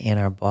soul, and in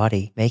our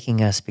body,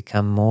 making us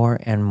become more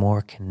and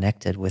more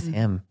connected with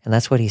him. And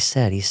that's what he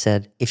said. He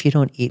said, if you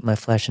don't eat my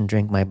flesh and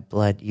drink my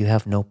blood, you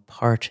have no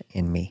part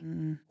in me.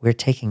 We're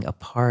taking a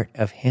part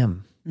of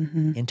him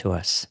into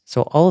us.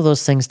 So all of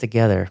those things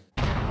together.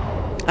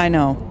 I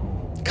know.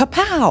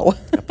 Kapow!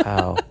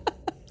 Kapow.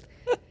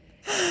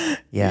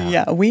 Yeah.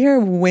 Yeah, we are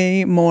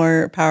way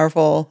more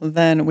powerful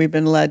than we've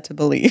been led to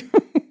believe.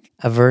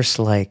 A verse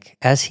like,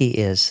 as he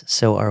is,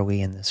 so are we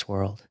in this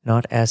world.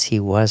 Not as he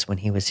was when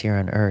he was here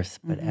on earth,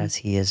 but as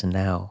he is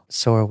now,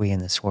 so are we in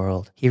this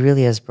world. He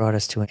really has brought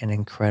us to an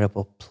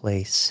incredible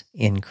place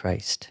in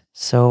Christ.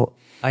 So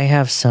I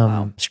have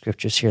some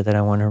scriptures here that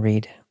I want to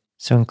read.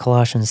 So in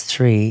Colossians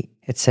 3,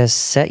 it says,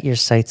 set your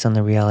sights on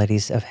the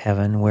realities of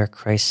heaven where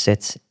Christ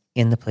sits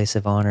in the place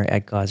of honor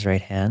at God's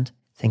right hand.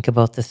 Think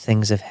about the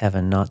things of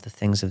heaven, not the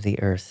things of the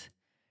earth.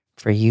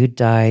 For you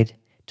died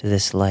to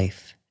this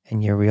life,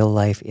 and your real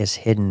life is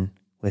hidden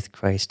with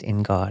Christ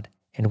in God.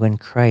 And when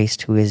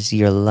Christ, who is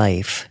your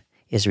life,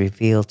 is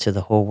revealed to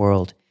the whole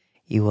world,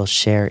 you will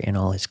share in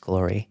all his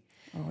glory.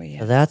 Oh, yeah.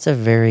 So that's a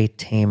very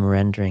tame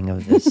rendering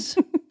of this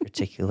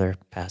particular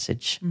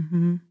passage.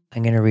 I'm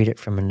going to read it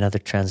from another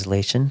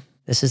translation.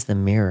 This is the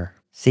Mirror.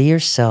 See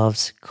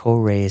yourselves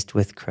co-raised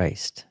with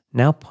Christ.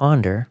 Now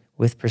ponder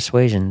with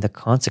persuasion the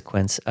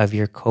consequence of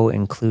your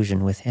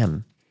co-inclusion with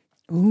him.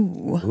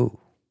 Ooh.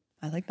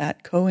 I like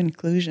that.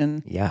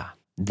 Co-inclusion. Yeah.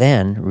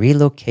 Then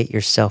relocate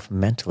yourself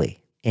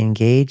mentally.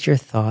 Engage your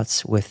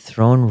thoughts with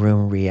throne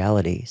room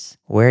realities,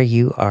 where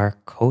you are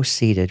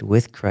co-seated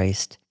with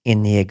Christ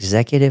in the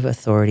executive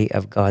authority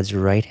of God's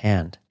right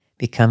hand.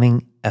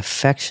 Becoming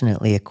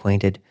affectionately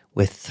acquainted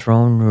with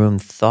throne room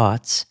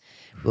thoughts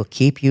will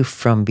keep you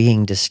from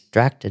being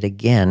distracted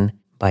again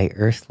by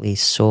earthly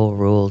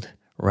soul-ruled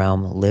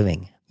realm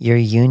living. Your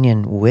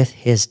union with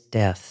his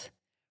death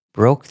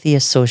broke the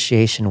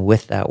association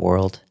with that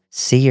world.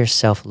 See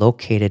yourself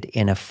located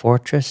in a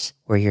fortress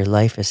where your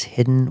life is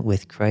hidden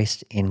with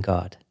Christ in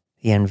God.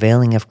 The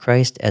unveiling of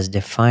Christ as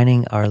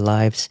defining our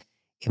lives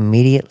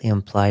immediately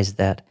implies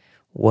that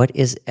what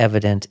is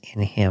evident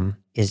in him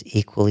is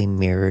equally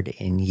mirrored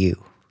in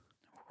you.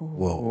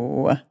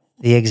 Whoa.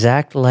 The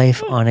exact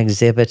life on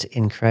exhibit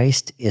in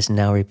Christ is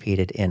now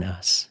repeated in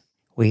us.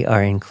 We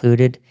are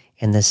included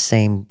in the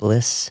same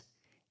bliss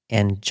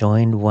and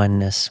joined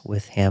oneness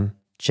with him,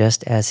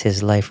 just as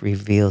his life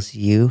reveals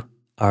you.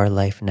 Our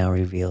life now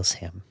reveals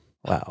him.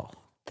 Wow.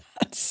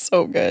 That's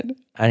so good.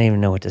 I don't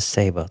even know what to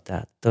say about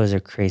that. Those are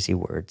crazy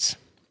words.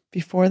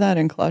 Before that,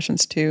 in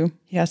Colossians 2,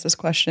 he asked this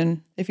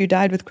question. If you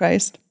died with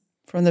Christ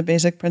from the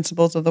basic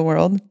principles of the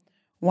world,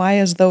 why,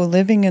 as though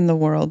living in the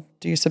world,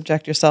 do you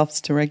subject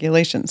yourselves to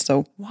regulations?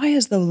 So why,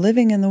 as though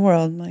living in the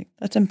world? Like,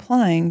 that's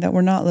implying that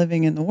we're not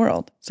living in the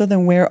world. So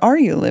then where are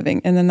you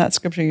living? And then that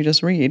scripture you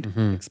just read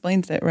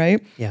explains it,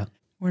 right? Yeah.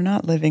 We're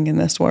not living in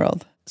this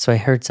world. So I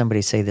heard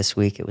somebody say this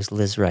week, it was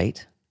Liz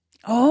Wright.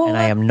 Oh, And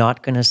I am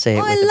not going to say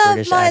it with a love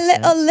British my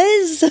accent. little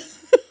Liz.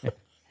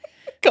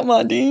 Come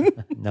on, Dean.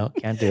 No,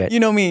 can't do it. You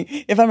know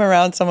me. If I'm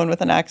around someone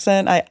with an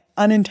accent, I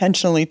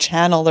unintentionally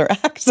channel their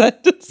accent.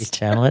 You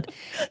channel it?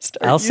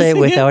 Start I'll say it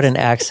using without an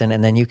accent,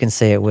 and then you can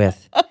say it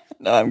with.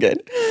 No, I'm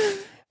good.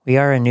 We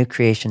are a new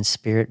creation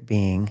spirit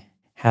being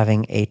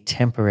having a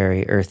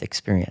temporary earth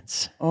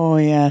experience. Oh,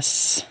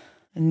 yes.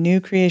 A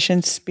new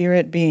creation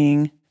spirit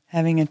being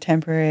having a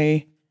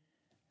temporary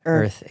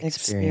earth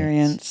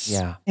experience.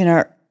 Yeah. In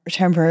our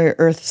temporary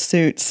earth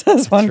suits,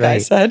 as one guy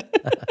right. said.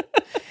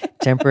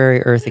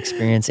 Temporary earth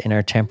experience in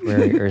our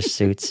temporary earth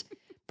suits.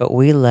 But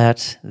we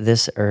let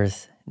this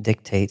earth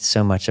dictate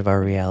so much of our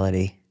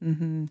reality.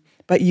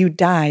 But you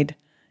died,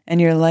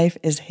 and your life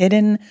is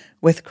hidden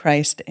with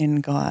Christ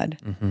in God.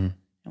 And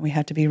we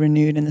have to be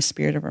renewed in the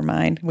spirit of our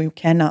mind. We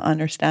cannot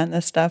understand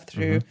this stuff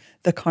through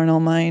the carnal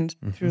mind,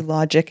 through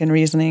logic and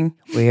reasoning.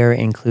 We are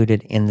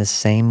included in the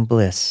same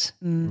bliss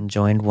and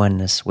joined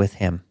oneness with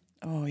him.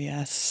 Oh,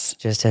 yes.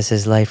 Just as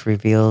his life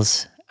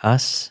reveals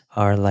us,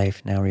 our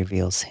life now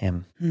reveals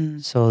him.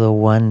 So the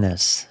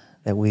oneness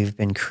that we've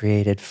been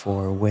created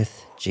for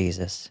with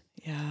Jesus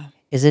Yeah.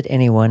 Is it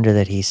any wonder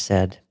that he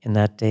said, "In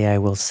that day I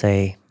will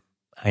say,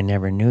 I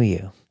never knew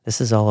you"? This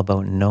is all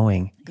about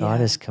knowing. God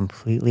Yeah. is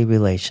completely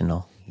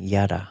relational.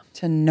 Yada.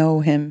 To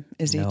know him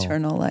is No.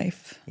 eternal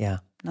life. Yeah.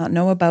 Not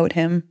know about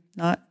him,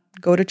 not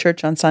go to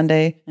church on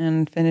Sunday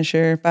and finish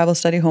your Bible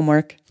study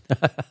homework.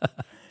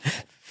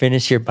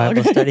 Finish your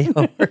Bible study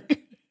homework.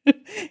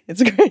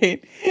 It's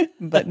great.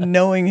 But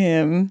knowing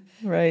him,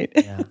 right?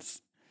 Yeah.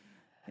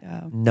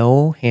 Yeah.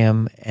 Know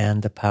him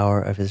and the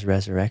power of his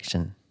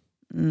resurrection.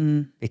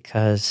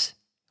 Because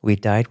we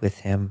died with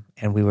him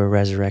and we were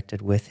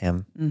resurrected with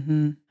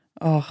him.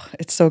 Oh,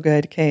 it's so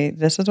good. Okay,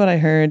 this is what I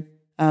heard.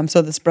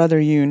 So this brother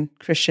Yoon,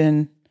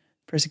 Christian,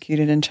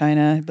 persecuted in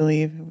China, I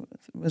believe,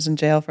 was in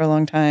jail for a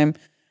long time,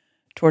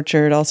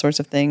 tortured, all sorts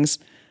of things.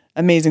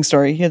 Amazing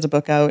story. He has a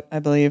book out, I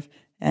believe,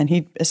 and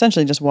he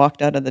essentially just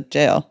walked out of the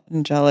jail,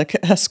 angelic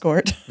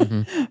escort.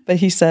 But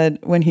he said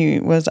when he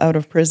was out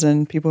of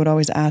prison, people would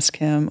always ask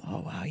him,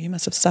 "Oh, wow, you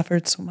must have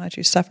suffered so much.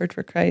 You suffered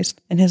for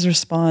Christ." And his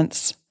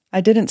response,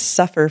 "I didn't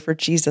suffer for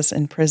Jesus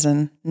in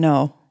prison.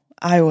 No,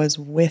 I was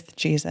with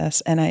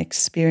Jesus and I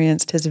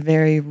experienced his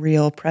very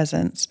real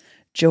presence,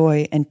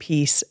 joy and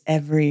peace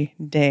every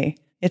day.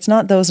 It's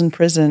not those in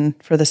prison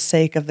for the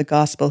sake of the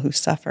gospel who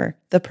suffer.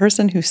 The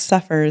person who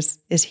suffers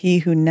is he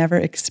who never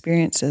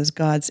experiences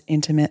God's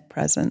intimate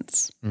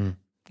presence."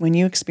 When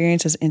you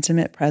experience his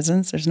intimate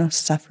presence, there's no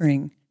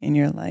suffering in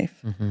your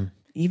life.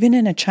 Even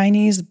in a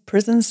Chinese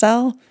prison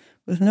cell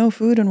with no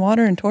food and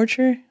water and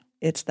torture,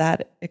 it's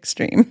that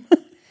extreme.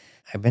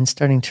 I've been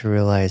starting to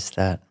realize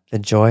that the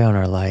joy on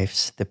our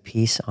lives, the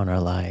peace on our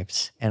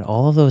lives, and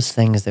all of those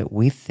things that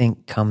we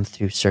think come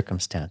through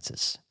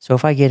circumstances. So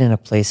if I get in a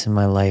place in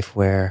my life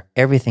where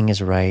everything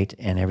is right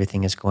and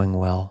everything is going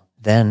well,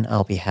 then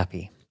I'll be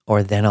happy,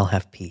 or then I'll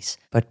have peace.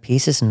 But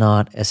peace is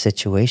not a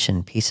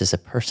situation. Peace is a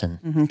person.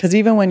 Because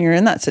even when you're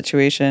in that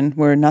situation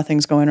where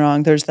nothing's going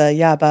wrong, there's the,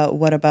 yeah, but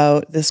what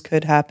about this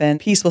could happen?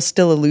 Peace will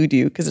still elude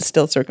you because it's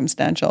still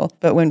circumstantial.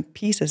 But when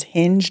peace is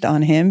hinged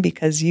on him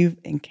because you've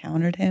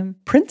encountered him,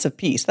 Prince of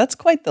Peace, that's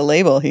quite the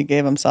label he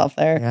gave himself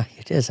there. Yeah,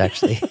 it is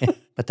actually.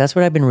 But that's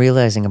what I've been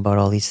realizing about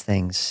all these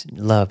things: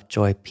 love,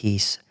 joy,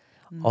 peace,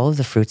 all of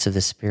the fruits of the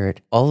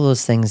Spirit, all of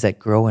those things that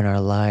grow in our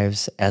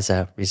lives as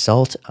a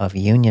result of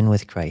union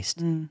with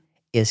Christ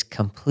is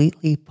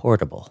completely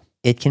portable.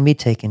 It can be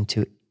taken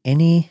to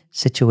any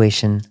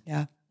situation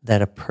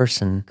that a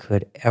person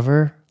could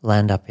ever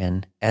land up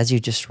in, as you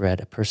just read,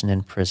 a person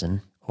in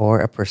prison or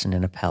a person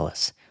in a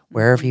palace.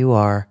 Wherever you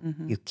are,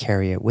 you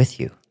carry it with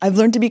you. I've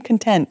learned to be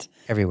content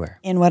Everywhere.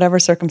 in whatever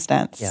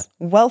circumstance. Yeah.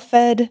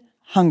 Well-fed,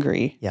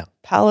 hungry. Yeah.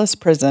 Palace,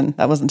 prison.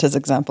 That wasn't his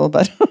example,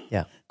 but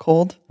Yeah.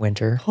 cold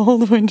Winter.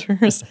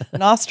 winters,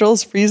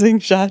 nostrils freezing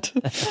shut,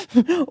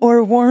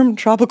 or warm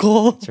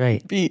tropical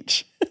right.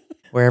 beach.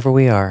 Wherever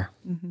we are,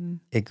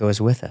 it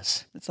goes with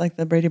us. It's like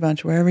the Brady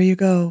Bunch. Wherever you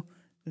go,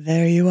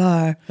 there you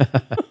are.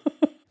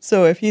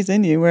 So if he's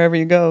in you, wherever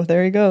you go,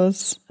 there he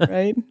goes,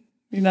 right?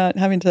 You're not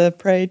having to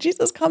pray,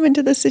 Jesus, come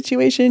into this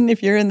situation.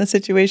 If you're in the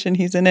situation,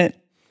 he's in it.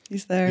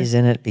 He's there. He's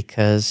in it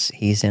because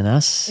he's in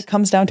us. It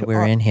comes down to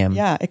we're in him.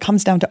 Yeah, it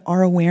comes down to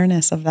our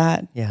awareness of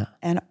that. Yeah.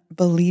 And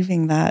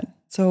believing that.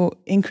 So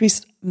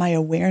increase my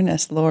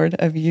awareness, Lord,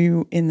 of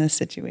you in this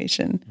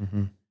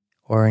situation.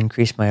 Or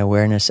increase my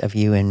awareness of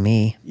you and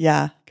me.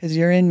 Yeah, because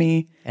you're in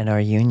me. And our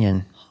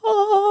union.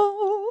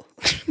 Oh.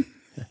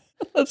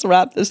 Let's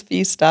wrap this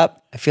feast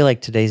up. I feel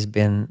like today's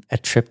been a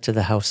trip to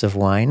the house of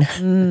wine.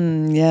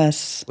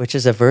 Yes. Which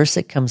is a verse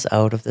that comes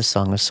out of the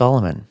Song of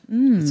Solomon.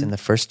 It's in the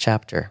first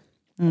chapter.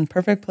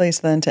 Perfect place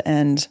then to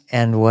end.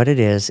 And what it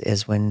is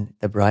when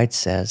the bride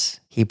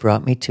says, "He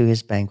brought me to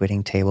his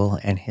banqueting table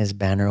and his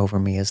banner over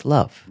me is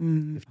love."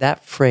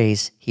 That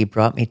phrase, "He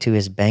brought me to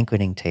his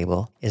banqueting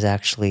table," is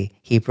actually,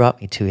 "He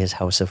brought me to his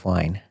house of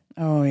wine."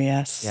 Oh,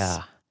 yes.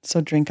 Yeah.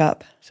 So drink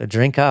up. So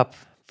drink up,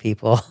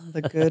 people.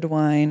 The good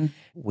wine.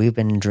 We've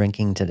been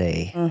drinking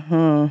today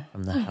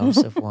from the house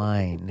of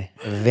wine.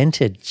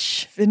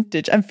 Vintage.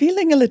 Vintage. I'm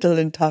feeling a little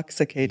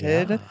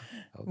intoxicated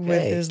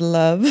with his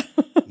love.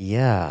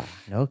 Yeah,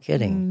 no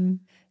kidding.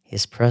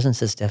 His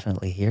presence is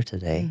definitely here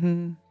today.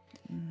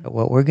 But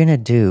what we're going to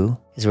do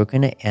is we're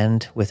going to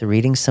end with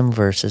reading some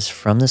verses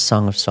from the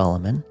Song of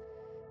Solomon.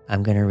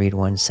 I'm going to read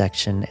one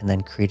section, and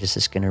then Cretus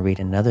is going to read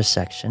another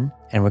section.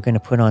 And we're going to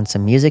put on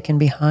some music in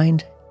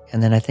behind.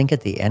 And then I think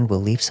at the end,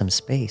 we'll leave some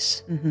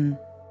space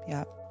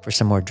Yeah. for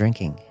some more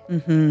drinking.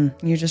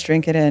 You just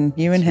drink it in.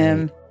 You and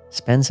him.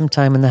 Spend some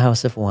time in the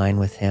house of wine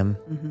with him,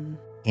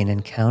 in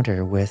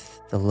encounter with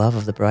the love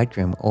of the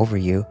bridegroom over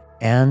you,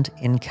 and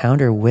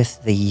encounter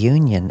with the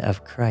union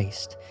of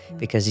Christ,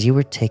 because you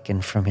were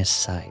taken from his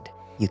side.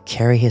 You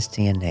carry his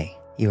DNA.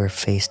 You are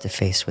face to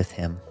face with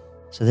him.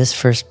 So this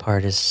first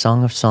part is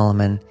Song of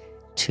Solomon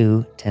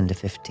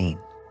 2:10-15.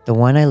 The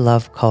one I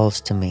love calls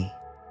to me.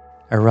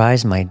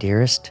 Arise, my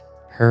dearest.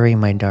 Hurry,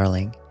 my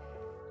darling.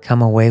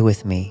 Come away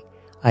with me.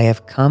 I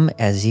have come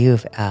as you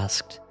have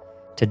asked,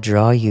 to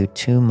draw you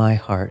to my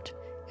heart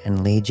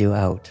and lead you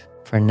out.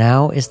 For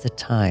now is the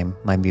time,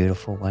 my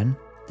beautiful one.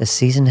 The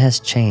season has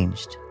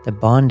changed. The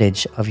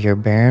bondage of your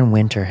barren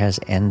winter has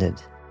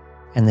ended,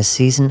 and the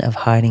season of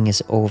hiding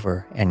is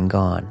over and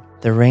gone.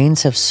 The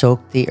rains have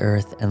soaked the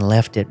earth and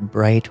left it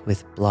bright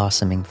with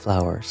blossoming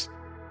flowers.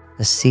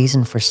 The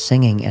season for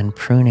singing and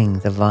pruning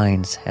the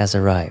vines has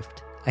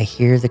arrived. I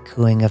hear the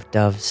cooing of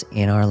doves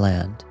in our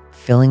land,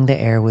 filling the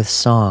air with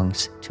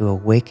songs to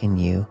awaken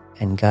you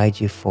and guide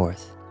you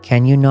forth.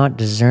 Can you not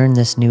discern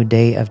this new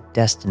day of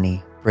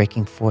destiny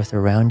breaking forth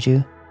around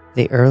you?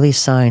 The early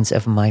signs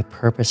of my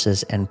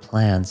purposes and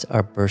plans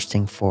are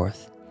bursting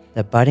forth.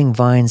 The budding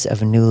vines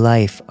of new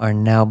life are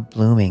now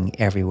blooming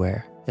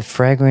everywhere. The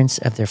fragrance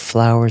of their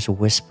flowers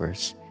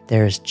whispers,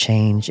 there is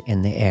change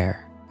in the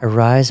air.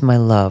 Arise, my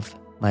love,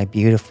 my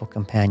beautiful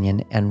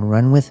companion, and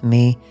run with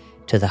me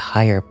to the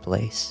higher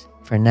place.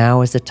 For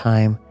now is the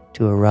time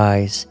to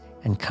arise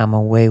and come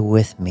away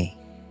with me.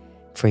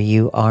 For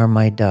you are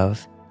my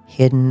dove,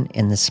 hidden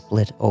in the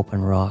split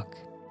open rock.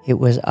 It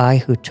was I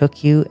who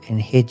took you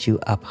and hid you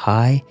up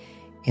high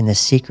in the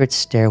secret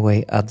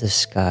stairway of the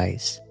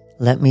skies.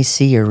 Let me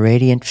see your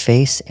radiant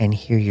face and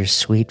hear your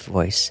sweet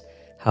voice.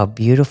 How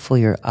beautiful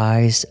your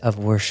eyes of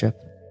worship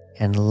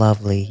and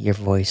lovely your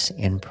voice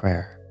in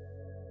prayer.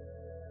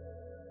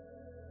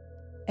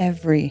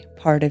 Every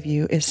part of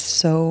you is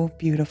so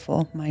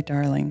beautiful, my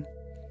darling.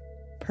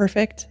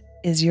 Perfect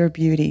is your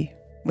beauty,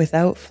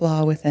 without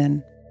flaw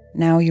within.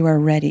 Now you are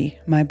ready,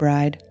 my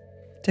bride,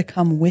 to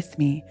come with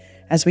me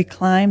as we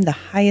climb the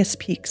highest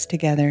peaks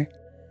together.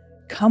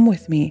 Come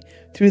with me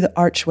through the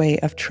archway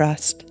of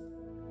trust.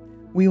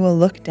 We will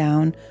look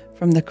down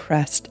from the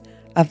crest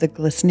of the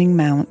glistening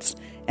mounts,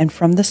 and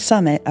from the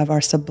summit of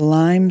our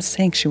sublime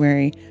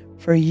sanctuary,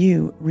 for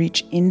you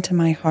reach into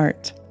my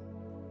heart.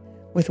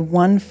 With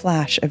one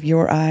flash of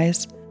your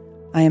eyes,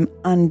 I am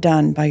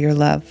undone by your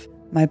love,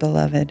 my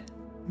beloved,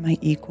 my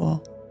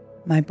equal,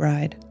 my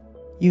bride.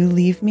 You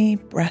leave me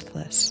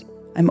breathless.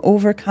 I'm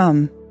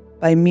overcome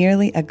by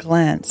merely a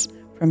glance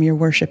from your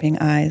worshiping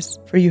eyes,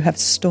 for you have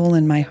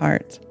stolen my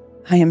heart.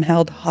 I am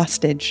held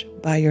hostage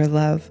by your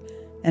love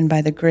and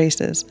by the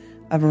graces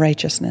of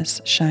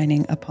righteousness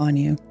shining upon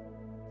you.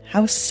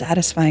 How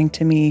satisfying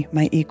to me,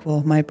 my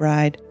equal, my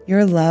bride.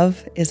 Your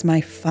love is my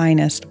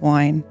finest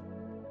wine,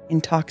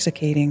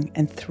 intoxicating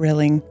and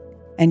thrilling,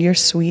 and your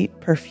sweet,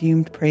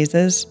 perfumed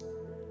praises,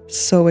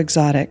 so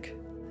exotic,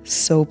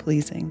 so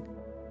pleasing.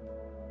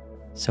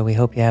 So we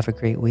hope you have a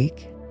great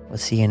week. We'll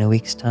see you in a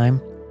week's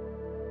time.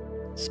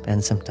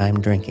 Spend some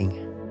time drinking.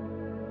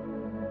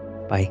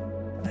 Bye.